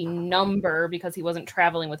have a number because he wasn't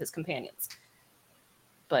traveling with his companions.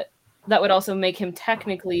 But that would also make him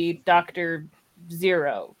technically Dr.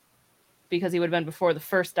 Zero, because he would have been before the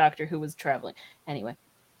first Doctor who was traveling. Anyway,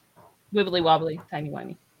 wibbly wobbly, timey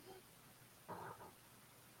wimey.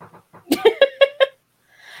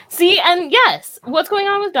 See, and yes, what's going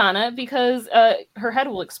on with Donna? Because her head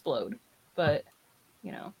will explode, but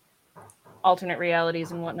you know, alternate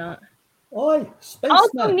realities and whatnot. Oi, spaceman.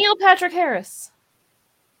 Also, Neil Patrick Harris.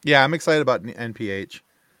 Yeah, I'm excited about NPH.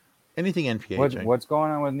 Anything NPH. What's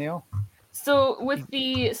going on with Neil? So, with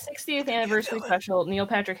the 60th anniversary special, Neil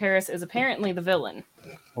Patrick Harris is apparently the villain.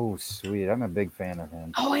 Oh, sweet! I'm a big fan of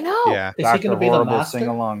him. Oh, I know. Yeah. Is he Dr. going to be the Horrible master?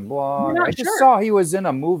 sing-along blog. Not I just sure. saw he was in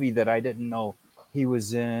a movie that I didn't know he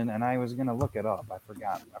was in, and I was gonna look it up. I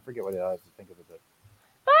forgot. I forget what it is. Think of it.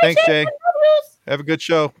 Bye, Thanks, Jay. Bubbles. Have a good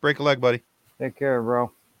show. Break a leg, buddy. Take care,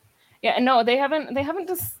 bro. Yeah, no, they haven't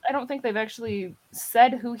just, I don't think they've actually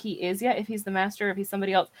said who he is yet, if he's the master, if he's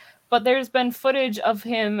somebody else. But there's been footage of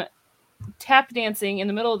him tap dancing in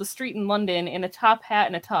the middle of the street in London in a top hat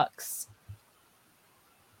and a tux.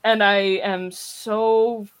 And I am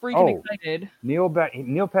so freaking excited.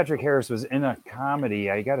 Neil Patrick Harris was in a comedy.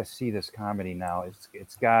 I got to see this comedy now.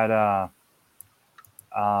 It's got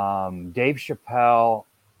Dave Chappelle,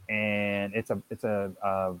 and it's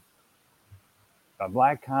a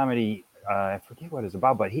black comedy. I forget what it's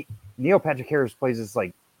about, but Neil Patrick Harris plays this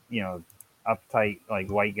uptight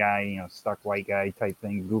white guy, stuck white guy type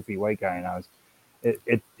thing, goofy white guy, and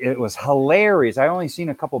it was hilarious. I only seen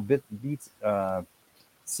a couple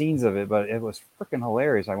scenes of it, but it was freaking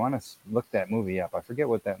hilarious. I want to look that movie up. I forget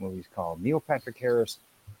what that movie's called. Neil Patrick Harris,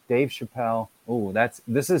 Dave Chappelle. Oh,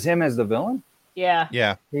 this is him as the villain. Yeah.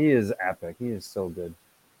 Yeah. He is epic. He is so good.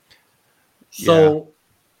 So,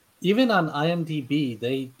 even on IMDb,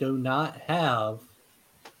 they do not have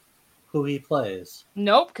who he plays.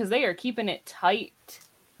 Nope, because they are keeping it tight.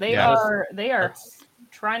 They are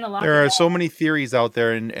trying to lock There it are so down. many theories out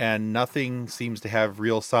there, and nothing seems to have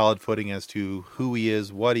real solid footing as to who he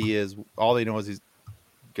is, what he is. All they know is he's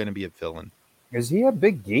going to be a villain. Is he a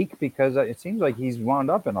big geek? Because it seems like he's wound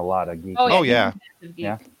up in a lot of geek. Oh, yeah. He's a massive geek.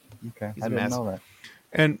 Yeah. Okay, He's I a didn't massive- know that.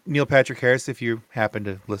 And Neil Patrick Harris, if you happen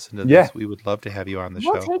to listen to this, Yeah. we would love to have you on the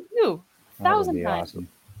We'll show. take you That would 1,000 be times. awesome.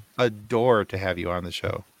 Adore to have you on the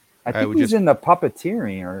show. I I think would he's just- in the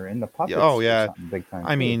puppeteering or in the puppets. Oh, or yeah. something big time.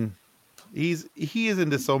 I too. mean, he is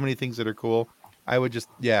into so many things that are cool. I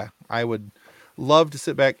would love to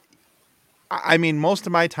sit back. I mean, most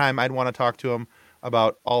of my time I'd want to talk to him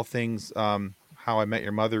about all things How I Met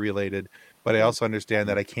Your Mother related, but I also understand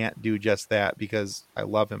that I can't do just that because I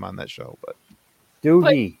love him on that show. But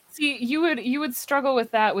Doogie. See, you would struggle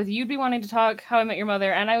with that. You'd be wanting to talk How I Met Your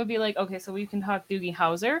Mother, and I would be like, okay, so we can talk Doogie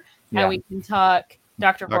Howser, Yeah. and we can talk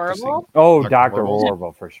Dr. Dr. Horrible. Oh, Dr. Dr. Horrible.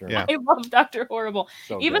 Horrible for sure. Yeah. I love Dr. Horrible.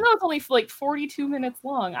 So Even good. though it's only 42 minutes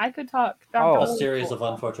long, I could talk Dr. Oh. A Horrible. series of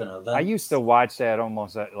unfortunate events. I used to watch that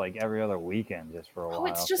almost every other weekend just for a while. Oh,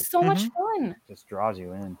 it's just It so much fun. just draws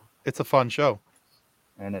you in it's a fun show.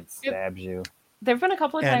 and it stabs you. There have been a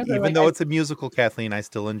couple of And times where, even though it's a musical, Kathleen, I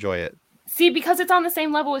still enjoy it. see, because it's on the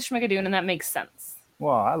same level as Schmigadoon, and that makes sense.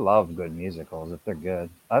 Well, I love good musicals if they're good.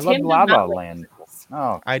 I Tim love does La not La like Land. musicals.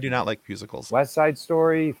 Oh, I do not like musicals. West Side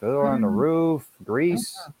Story, Fiddler on the Mm. Roof,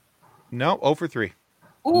 Grease. No, 0 for 3.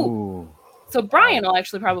 Ooh, Ooh. so Brian will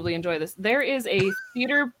actually probably enjoy this. There is a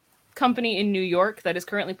theater company in New York that is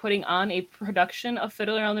currently putting on a production of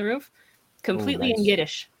Fiddler on the Roof, completely in nice.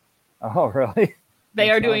 Yiddish. Oh, really? They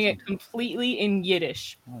are That's doing awesome. it completely in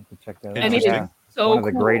Yiddish. I'll have to check that And out. it Yeah. is so One of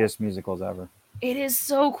the cool. greatest musicals ever. It is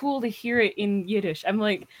so cool to hear it in Yiddish. I'm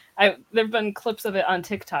like, there've been clips of it on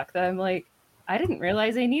TikTok that I'm like, I didn't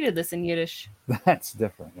realize they needed this in Yiddish. That's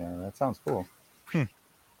different. Yeah, that sounds cool. Hmm.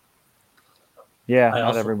 Yeah, I not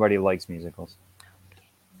also- everybody likes musicals.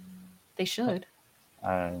 They should.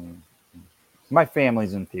 My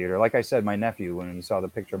family's in theater. Like I said, my nephew, when you saw the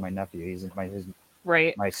picture of my nephew,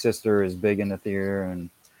 Right. my sister is big into theater, and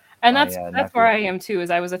And Oh, that's yeah, that's where I nephew. am too.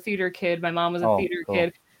 Is I was a theater kid. My mom was a Oh, theater cool.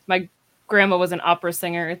 kid. My grandma was an opera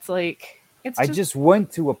singer. It's like I just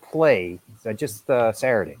went to a play.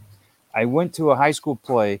 Saturday. I went to a high school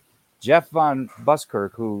play. Jeff Von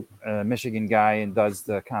Buskirk, who Michigan guy and does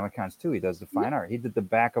the Comic Cons too. He does the fine art. He did the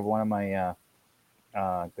back of one of my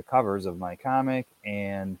the covers of my comic,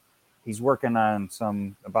 and he's working on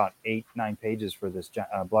about 8-9 pages for this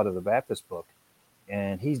Blood of the Baptist book.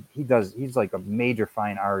 And he's like a major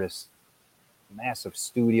fine artist, massive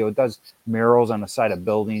studio, does murals on the side of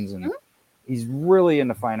buildings, and he's really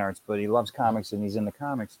into fine arts, but he loves comics and he's into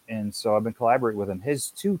comics. And so I've been collaborating with him. His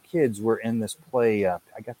 2 kids were in this play. I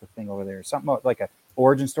got the thing over there, something like a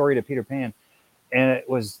origin story to Peter Pan. And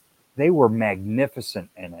they were magnificent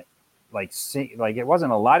in it. like sing, like it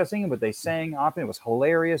wasn't a lot of singing, but they sang often. It was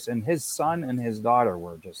hilarious, and his son and his daughter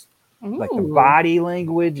were just like the Ooh. body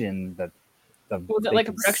language and the Was it they like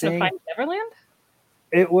a could production of sing. Finding Neverland?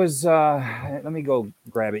 It was. Let me go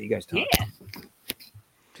grab it. You guys talk. Yeah.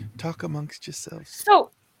 Talk amongst yourselves. So,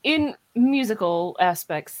 in musical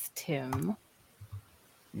aspects, Tim,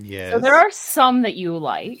 Yes. so there are some that you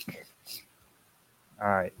like. All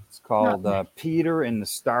right, it's called Not Peter and the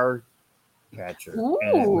Star Catcher,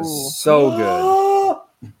 and it Ooh. was so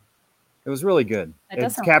good. It was really good. That does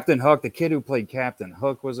It's sound Captain Hook. The kid who played Captain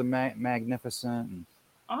Hook was a magnificent. And,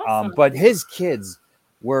 awesome. but his kids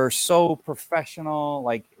were so professional.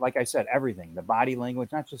 Like I said, everything, the body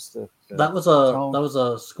language, not just the That was tone.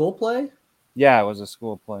 a school play. Yeah, it was a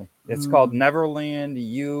school play. It's Mm. called Neverland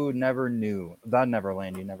You Never Knew. The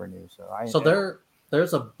Neverland You Never Knew.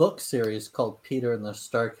 There's a book series called Peter and the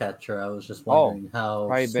Starcatcher. I was just Oh, wondering how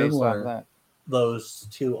probably based off similar that. those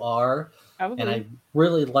two are, Probably. and I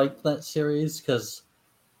really liked that series because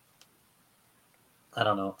I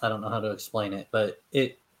don't know how to explain it, but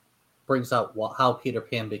it brings out how Peter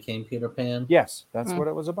Pan became Peter Pan, Yes, that's Mm. what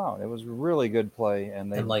it was about. It was a really good play,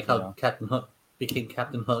 and they and like you how know, Captain Hook became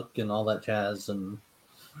Captain Hook and all that jazz. And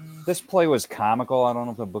this play was comical. I don't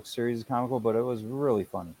know if the book series is comical, but it was really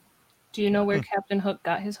funny. Do you know where Captain Hook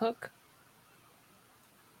got his hook?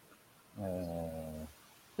 The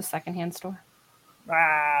secondhand store.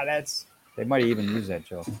 That's they might even use that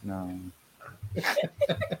joke. No,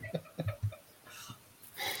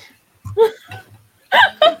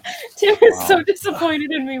 Tim is Wow. so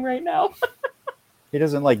disappointed in me right now. he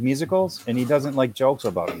doesn't like musicals, and he doesn't like jokes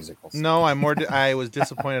about musicals. No, I was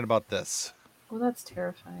disappointed about this. Well, that's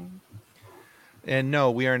terrifying. And no,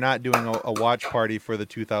 we are not doing a watch party for the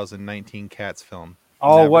 2019 Cats film.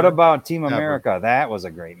 Oh, what Never. about Team Never. America? That was a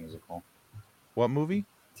great musical. What movie?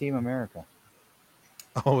 Team America.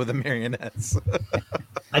 Oh, with the marionettes.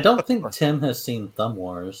 I don't think Tim has seen Thumb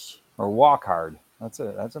Wars. Or Walk Hard. That's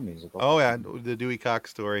a musical. Oh yeah, the Dewey Cox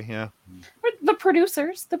story. Yeah, Or the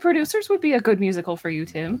producers. The producers would be a good musical for you,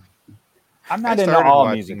 Tim. I'm I not into started all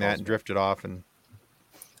watching musicals. that and drifted off. And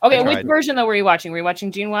Okay, I which tried. version though were you watching? Were you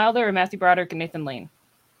watching Gene Wilder or Matthew Broderick and Nathan Lane?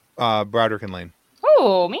 Broderick and Lane.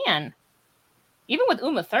 Oh man, even with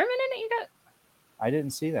Uma Thurman in it, you got. I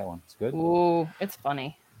didn't see that one. It's good. Ooh, it's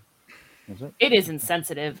funny. Is it? It is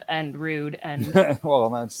insensitive and rude and Well,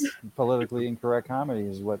 that's politically incorrect comedy.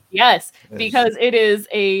 Is what yes, is- because it's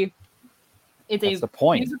a that's the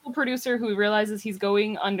point. musical producer who realizes he's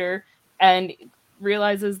going under and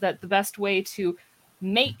realizes that the best way to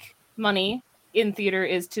make money in theater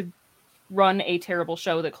is to run a terrible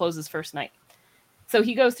show that closes first night. So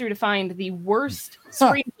he goes through to find the worst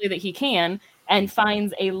screenplay that he can and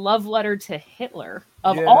finds a love letter to Hitler.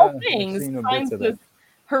 Of Yeah, all I've things, seen a bit finds of this that.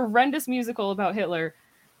 horrendous musical about Hitler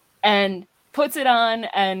and puts it on,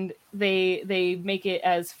 and they make it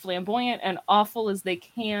as flamboyant and awful as they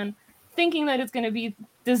can, thinking that it's going to be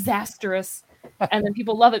disastrous, and then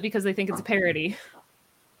people love it because they think it's a parody.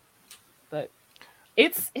 But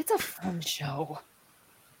it's a fun show.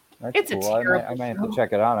 That's It's a cool. I terrible might have show. to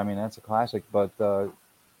check it out. I mean, that's a classic. But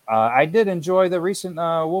I did enjoy the recent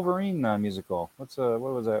Wolverine musical. What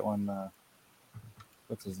was that one?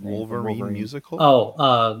 What's his name? from Wolverine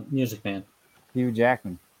musical. Music Man. Hugh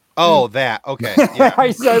Jackman. Oh, that. Okay. Yeah.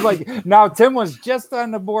 I said like now Tim was just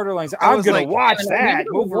on the borderline. I I'm was gonna like, watch "Yeah, that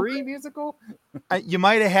musical, Wolverine musical. You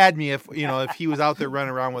might have had me if he was out there running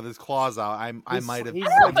around with his claws out. I might have. He's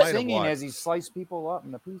I like might have singing watched. as he sliced people up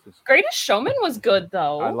into pieces. Greatest Showman was good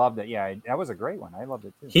though. I loved it. Yeah, that was a great one. I loved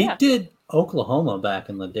it too. He Yeah. did Oklahoma back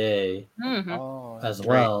in the day Mhm. Oh, as Great.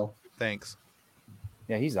 well. Thanks.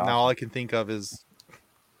 yeah, he's awesome. Now all I can think of is,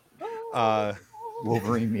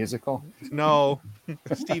 Wolverine musical. no,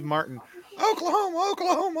 Steve Martin. Oklahoma.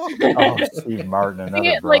 Oh, Steve Martin, I think another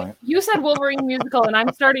it, like brilliant. you said Wolverine musical, and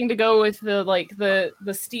I'm starting to go with the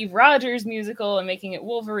Steve Rogers musical and making it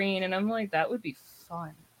Wolverine, and I'm like, that would be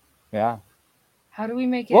fun. Yeah. How do we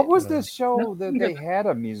make it? What was this show No, that they had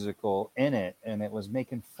a musical in it, and it was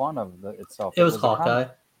making fun of itself? It was a Hawkeye. comedy.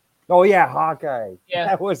 Oh yeah, Hawkeye. Yeah.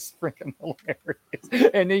 That was freaking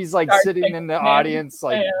hilarious. And he's like Dark sitting in the man. audience,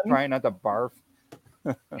 like Man. trying not to barf.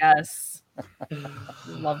 Yes,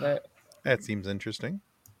 love it. That seems interesting.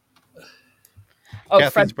 Oh,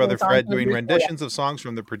 Catherine's Fred's brother song Fred from the doing musical, yeah. renditions of songs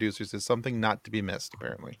from the producers is something not to be missed.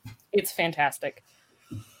 Apparently, It's fantastic.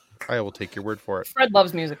 I will take your word for it. Fred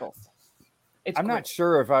loves musicals. It's I'm cool. not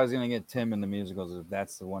sure if I was gonna get Tim in the musicals, if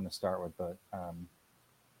that's the one to start with, but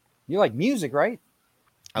you like music, right?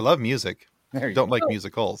 I love music. There you Don't go. like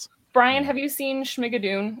musicals. Brian, have you seen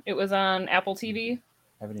Schmigadoon? It was on Apple TV.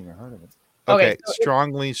 Haven't even heard of it. Okay, so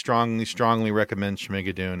strongly recommend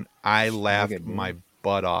Schmigadoon. I laughed Schmigadoon. my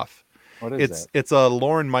butt off. What is that? It's a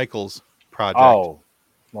Lauren Michaels project. Oh,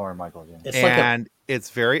 Lauren Michaels. Yeah. It's like And it's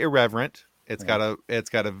very irreverent. It's Yeah.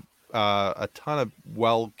 got a ton of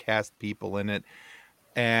well cast people in it,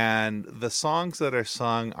 and the songs that are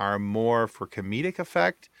sung are more for comedic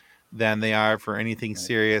effect than they are for anything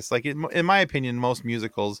serious. Like in my opinion, most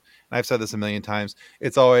musicals, and I've said this a million times,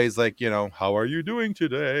 it's always like, how are you doing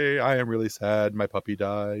today? I am really sad. My puppy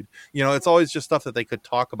died. It's always just stuff that they could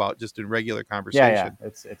talk about just in regular conversation. Yeah.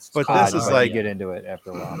 It's But odd, this is but like- you get into it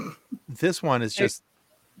after a while. This one is just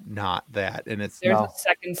not that, and it's There's No. a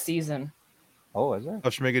second season. Oh, is there?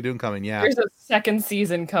 of Schmigadoon coming. Yeah, There's a second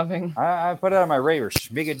season coming. I put it on my radar.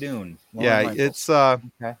 Schmigadoon. yeah. Lauren Michaels. It's Okay.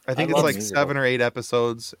 I think I it's love like musicals. 7 or 8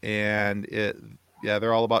 episodes, and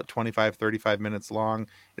they're all about 25, 35 minutes long.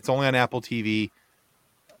 It's only on Apple TV.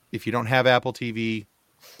 If you don't have Apple TV,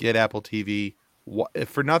 get Apple TV. If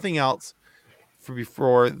for nothing else, for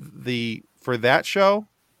that show,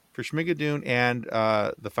 for Schmigadoon and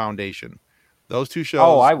the Foundation, those two shows.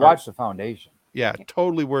 Oh, I are- watched The Foundation. Yeah,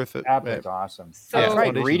 totally worth it. Epic, awesome. So- I Yeah, tried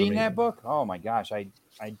Foundation's reading amazing. that book. Oh my gosh, I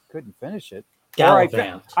couldn't finish it. Or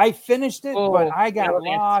Gallivant. I finished it, Oh, but I got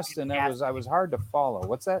Gallivant's lost, and I fantastic. was hard to follow.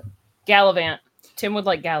 What's that? Gallivant. Tim would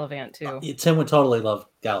like Gallivant too. Tim would totally love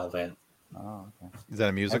Gallivant. Oh, okay. Is that a I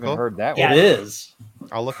haven't musical? heard that Yeah. one. It is.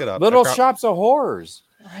 I'll look it up. Little I prob- Shops of Horrors.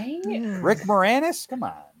 Right? Rick Moranis. Come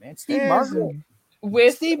on, man. Steve Yeah, Martin.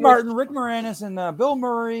 With Steve Martin, Rick Moranis, and Bill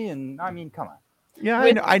Murray, and I mean, come on. Yeah,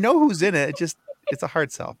 With- I know who's in it. It's a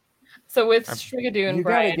hard sell. So with I'm- Schmigadoon, You got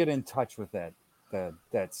to Brian. get in touch with that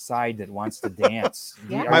side that wants to dance.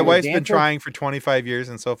 Yeah. Are My you a wife's been dancer? trying for 25 years,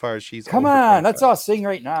 and so far she's Come over on, let's 25. all sing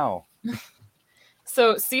right now.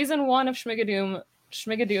 So season 1 of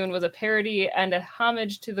Schmigadoon was a parody and a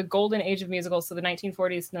homage to the golden age of musicals, so the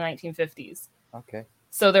 1940s to the 1950s. Okay.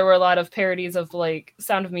 So there were a lot of parodies of like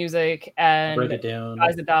Sound of Music and Brigadoon.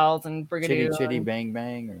 Guys and Dolls and Chitty Brigadoon. Chitty Bang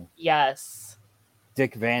Bang, or Yes.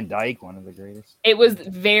 Dick Van Dyke, one of the greatest. It was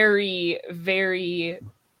very, very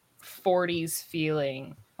 40s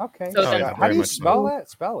feeling. Okay. So then- How very do you much so. spell that?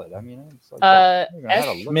 Spell it. I mean, it's like, Uh, I don't know how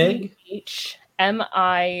to look. Mig?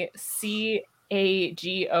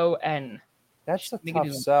 SCHMICAGON. That's a tough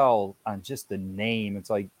Schmigadoon. sell on just the name. It's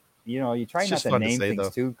like, you try It's not just to fun to name say, things though.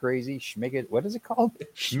 too crazy. What is it called?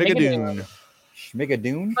 Schmigadoon.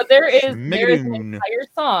 Schmigadoon? But there is an Schmigadoon. entire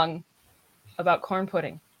song about corn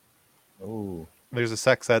pudding. Oh, There's a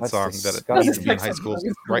sex ed That's song disgusting. that needs to be in Sex high ed schools song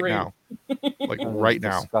is right great. now. Like that is right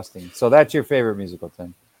now. disgusting. So that's your favorite musical,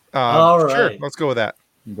 Tim. All Sure, right. let's go with that.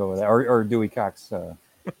 You go with that, or Dewey Cox.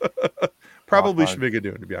 Probably Hard.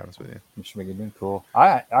 Schmigadoon, to be honest with you. Schmigadoon, cool.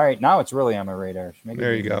 All right, now it's really on my radar. Schmigadoon.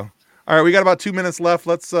 There you go. All right, we got about 2 minutes left.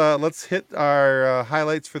 Let's hit our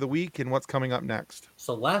highlights for the week and what's coming up next.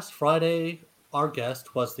 So last Friday, our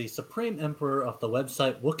guest was the Supreme Emperor of the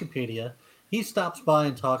website Wikipedia. He stops by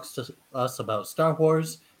and talks to us about Star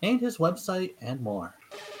Wars and his website and more.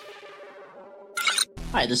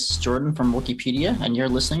 Hi, this is Jordan from Wikipedia, and you're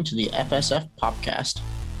listening to the FSF Popcast.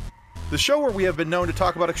 The show where we have been known to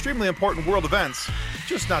talk about extremely important world events,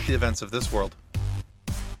 just not the events of this world.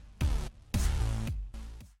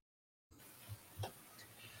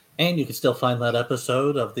 And you can still find that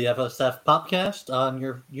episode of the FSF Popcast on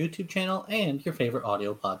your YouTube channel and your favorite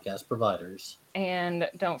audio podcast providers. And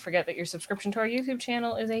don't forget that your subscription to our YouTube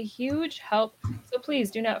channel is a huge help. So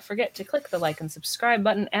please do not forget to click the like and subscribe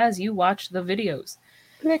button as you watch the videos.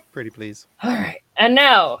 Click, pretty please. All right. And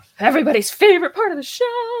now, everybody's favorite part of the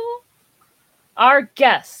show. Our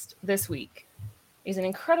guest this week is an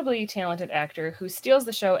incredibly talented actor who steals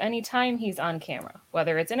the show anytime he's on camera,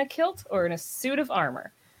 whether it's in a kilt or in a suit of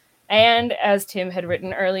armor. And as Tim had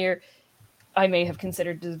written earlier, I may have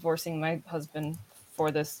considered divorcing my husband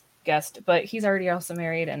for this guest, but he's already also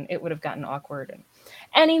married and it would have gotten awkward. And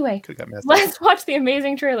anyway, Could have got messed up. let's watch the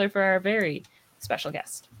amazing trailer for our very special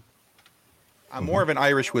guest. I'm more of an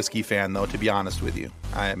Irish whiskey fan, though, to be honest with you.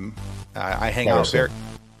 I hang out Heresy. there.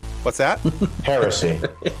 What's that? Heresy.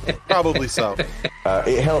 Probably so.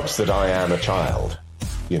 It helps that I am a child.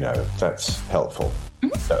 That's helpful.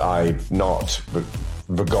 That I've not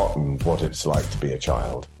forgotten what it's like to be a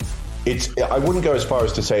child. I wouldn't go as far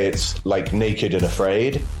as to say it's like Naked and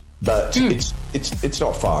Afraid, but it's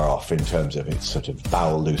not far off in terms of its sort of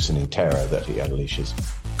bowel-loosening terror that he unleashes.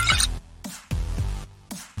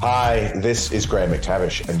 Hi, this is Graham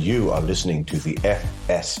McTavish, and you are listening to the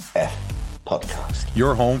FSF Podcast.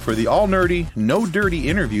 Your home for the all nerdy, no dirty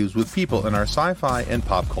interviews with people in our sci-fi and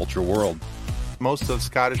pop culture world. Most of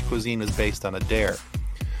Scottish cuisine is based on a dare.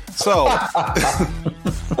 So,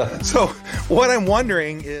 so what I'm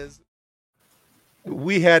wondering is,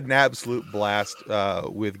 we had an absolute blast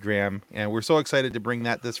with Graham, and we're so excited to bring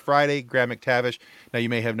that this Friday. Graham McTavish. Now, you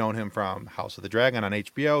may have known him from House of the Dragon on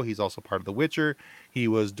HBO. He's also part of The Witcher. He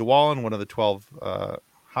was Dwalin, one of the 12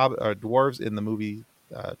 dwarves in the movie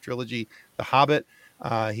trilogy, The Hobbit.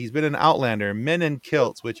 He's been in Outlander, Men in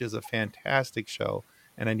Kilts, which is a fantastic show,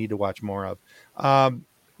 and I need to watch more of.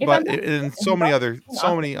 But in so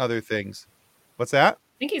many other things. What's that? I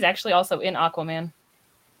think he's actually also in Aquaman.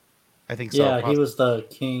 I think so. Yeah, he was the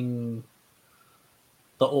king,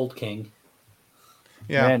 the old king.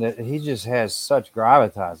 Yeah, Man, he just has such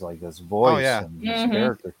gravitas, like this voice and his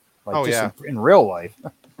character, like in real life.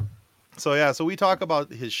 So we talk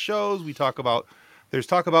about his shows. There's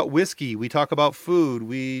talk about whiskey. We talk about food.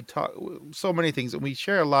 We talk so many things, and we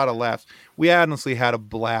share a lot of laughs. We honestly had a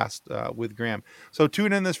blast with Graham. So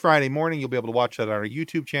tune in this Friday morning. You'll be able to watch that on our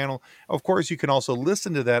YouTube channel. Of course, you can also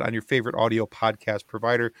listen to that on your favorite audio podcast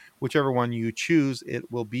provider, whichever one you choose. It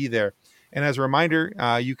will be there. And as a reminder,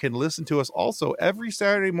 you can listen to us also every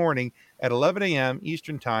Saturday morning at 11 a.m.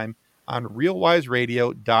 Eastern Time on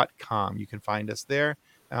RealWiseRadio.com. You can find us there.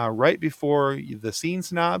 Right before the Scene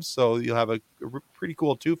Snobs. So you'll have a pretty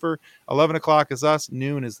cool twofer. 11 o'clock is us,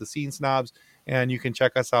 noon is the Scene Snobs. And you can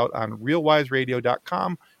check us out on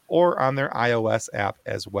realwiseradio.com or on their iOS app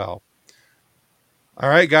as well. All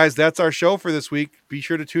right, guys, that's our show for this week. Be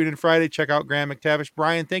sure to tune in Friday. Check out Graham McTavish.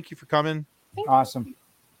 Brian, thank you for coming. Awesome.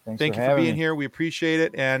 Thank you for being here. We appreciate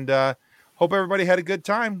it. And hope everybody had a good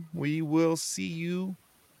time. We will see you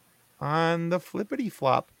on the flippity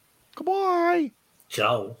flop. Goodbye.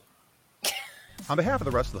 Ciao. On behalf of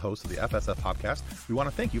the rest of the hosts of the FSF podcast, we want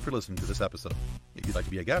to thank you for listening to this episode. If you'd like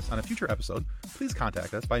to be a guest on a future episode, please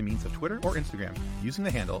contact us by means of Twitter or Instagram using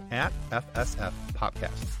the handle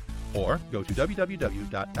 @FSFpodcast, or go to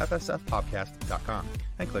www.fsfpodcast.com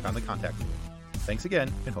and click on the contact link. Thanks again,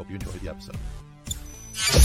 and hope you enjoyed the episode.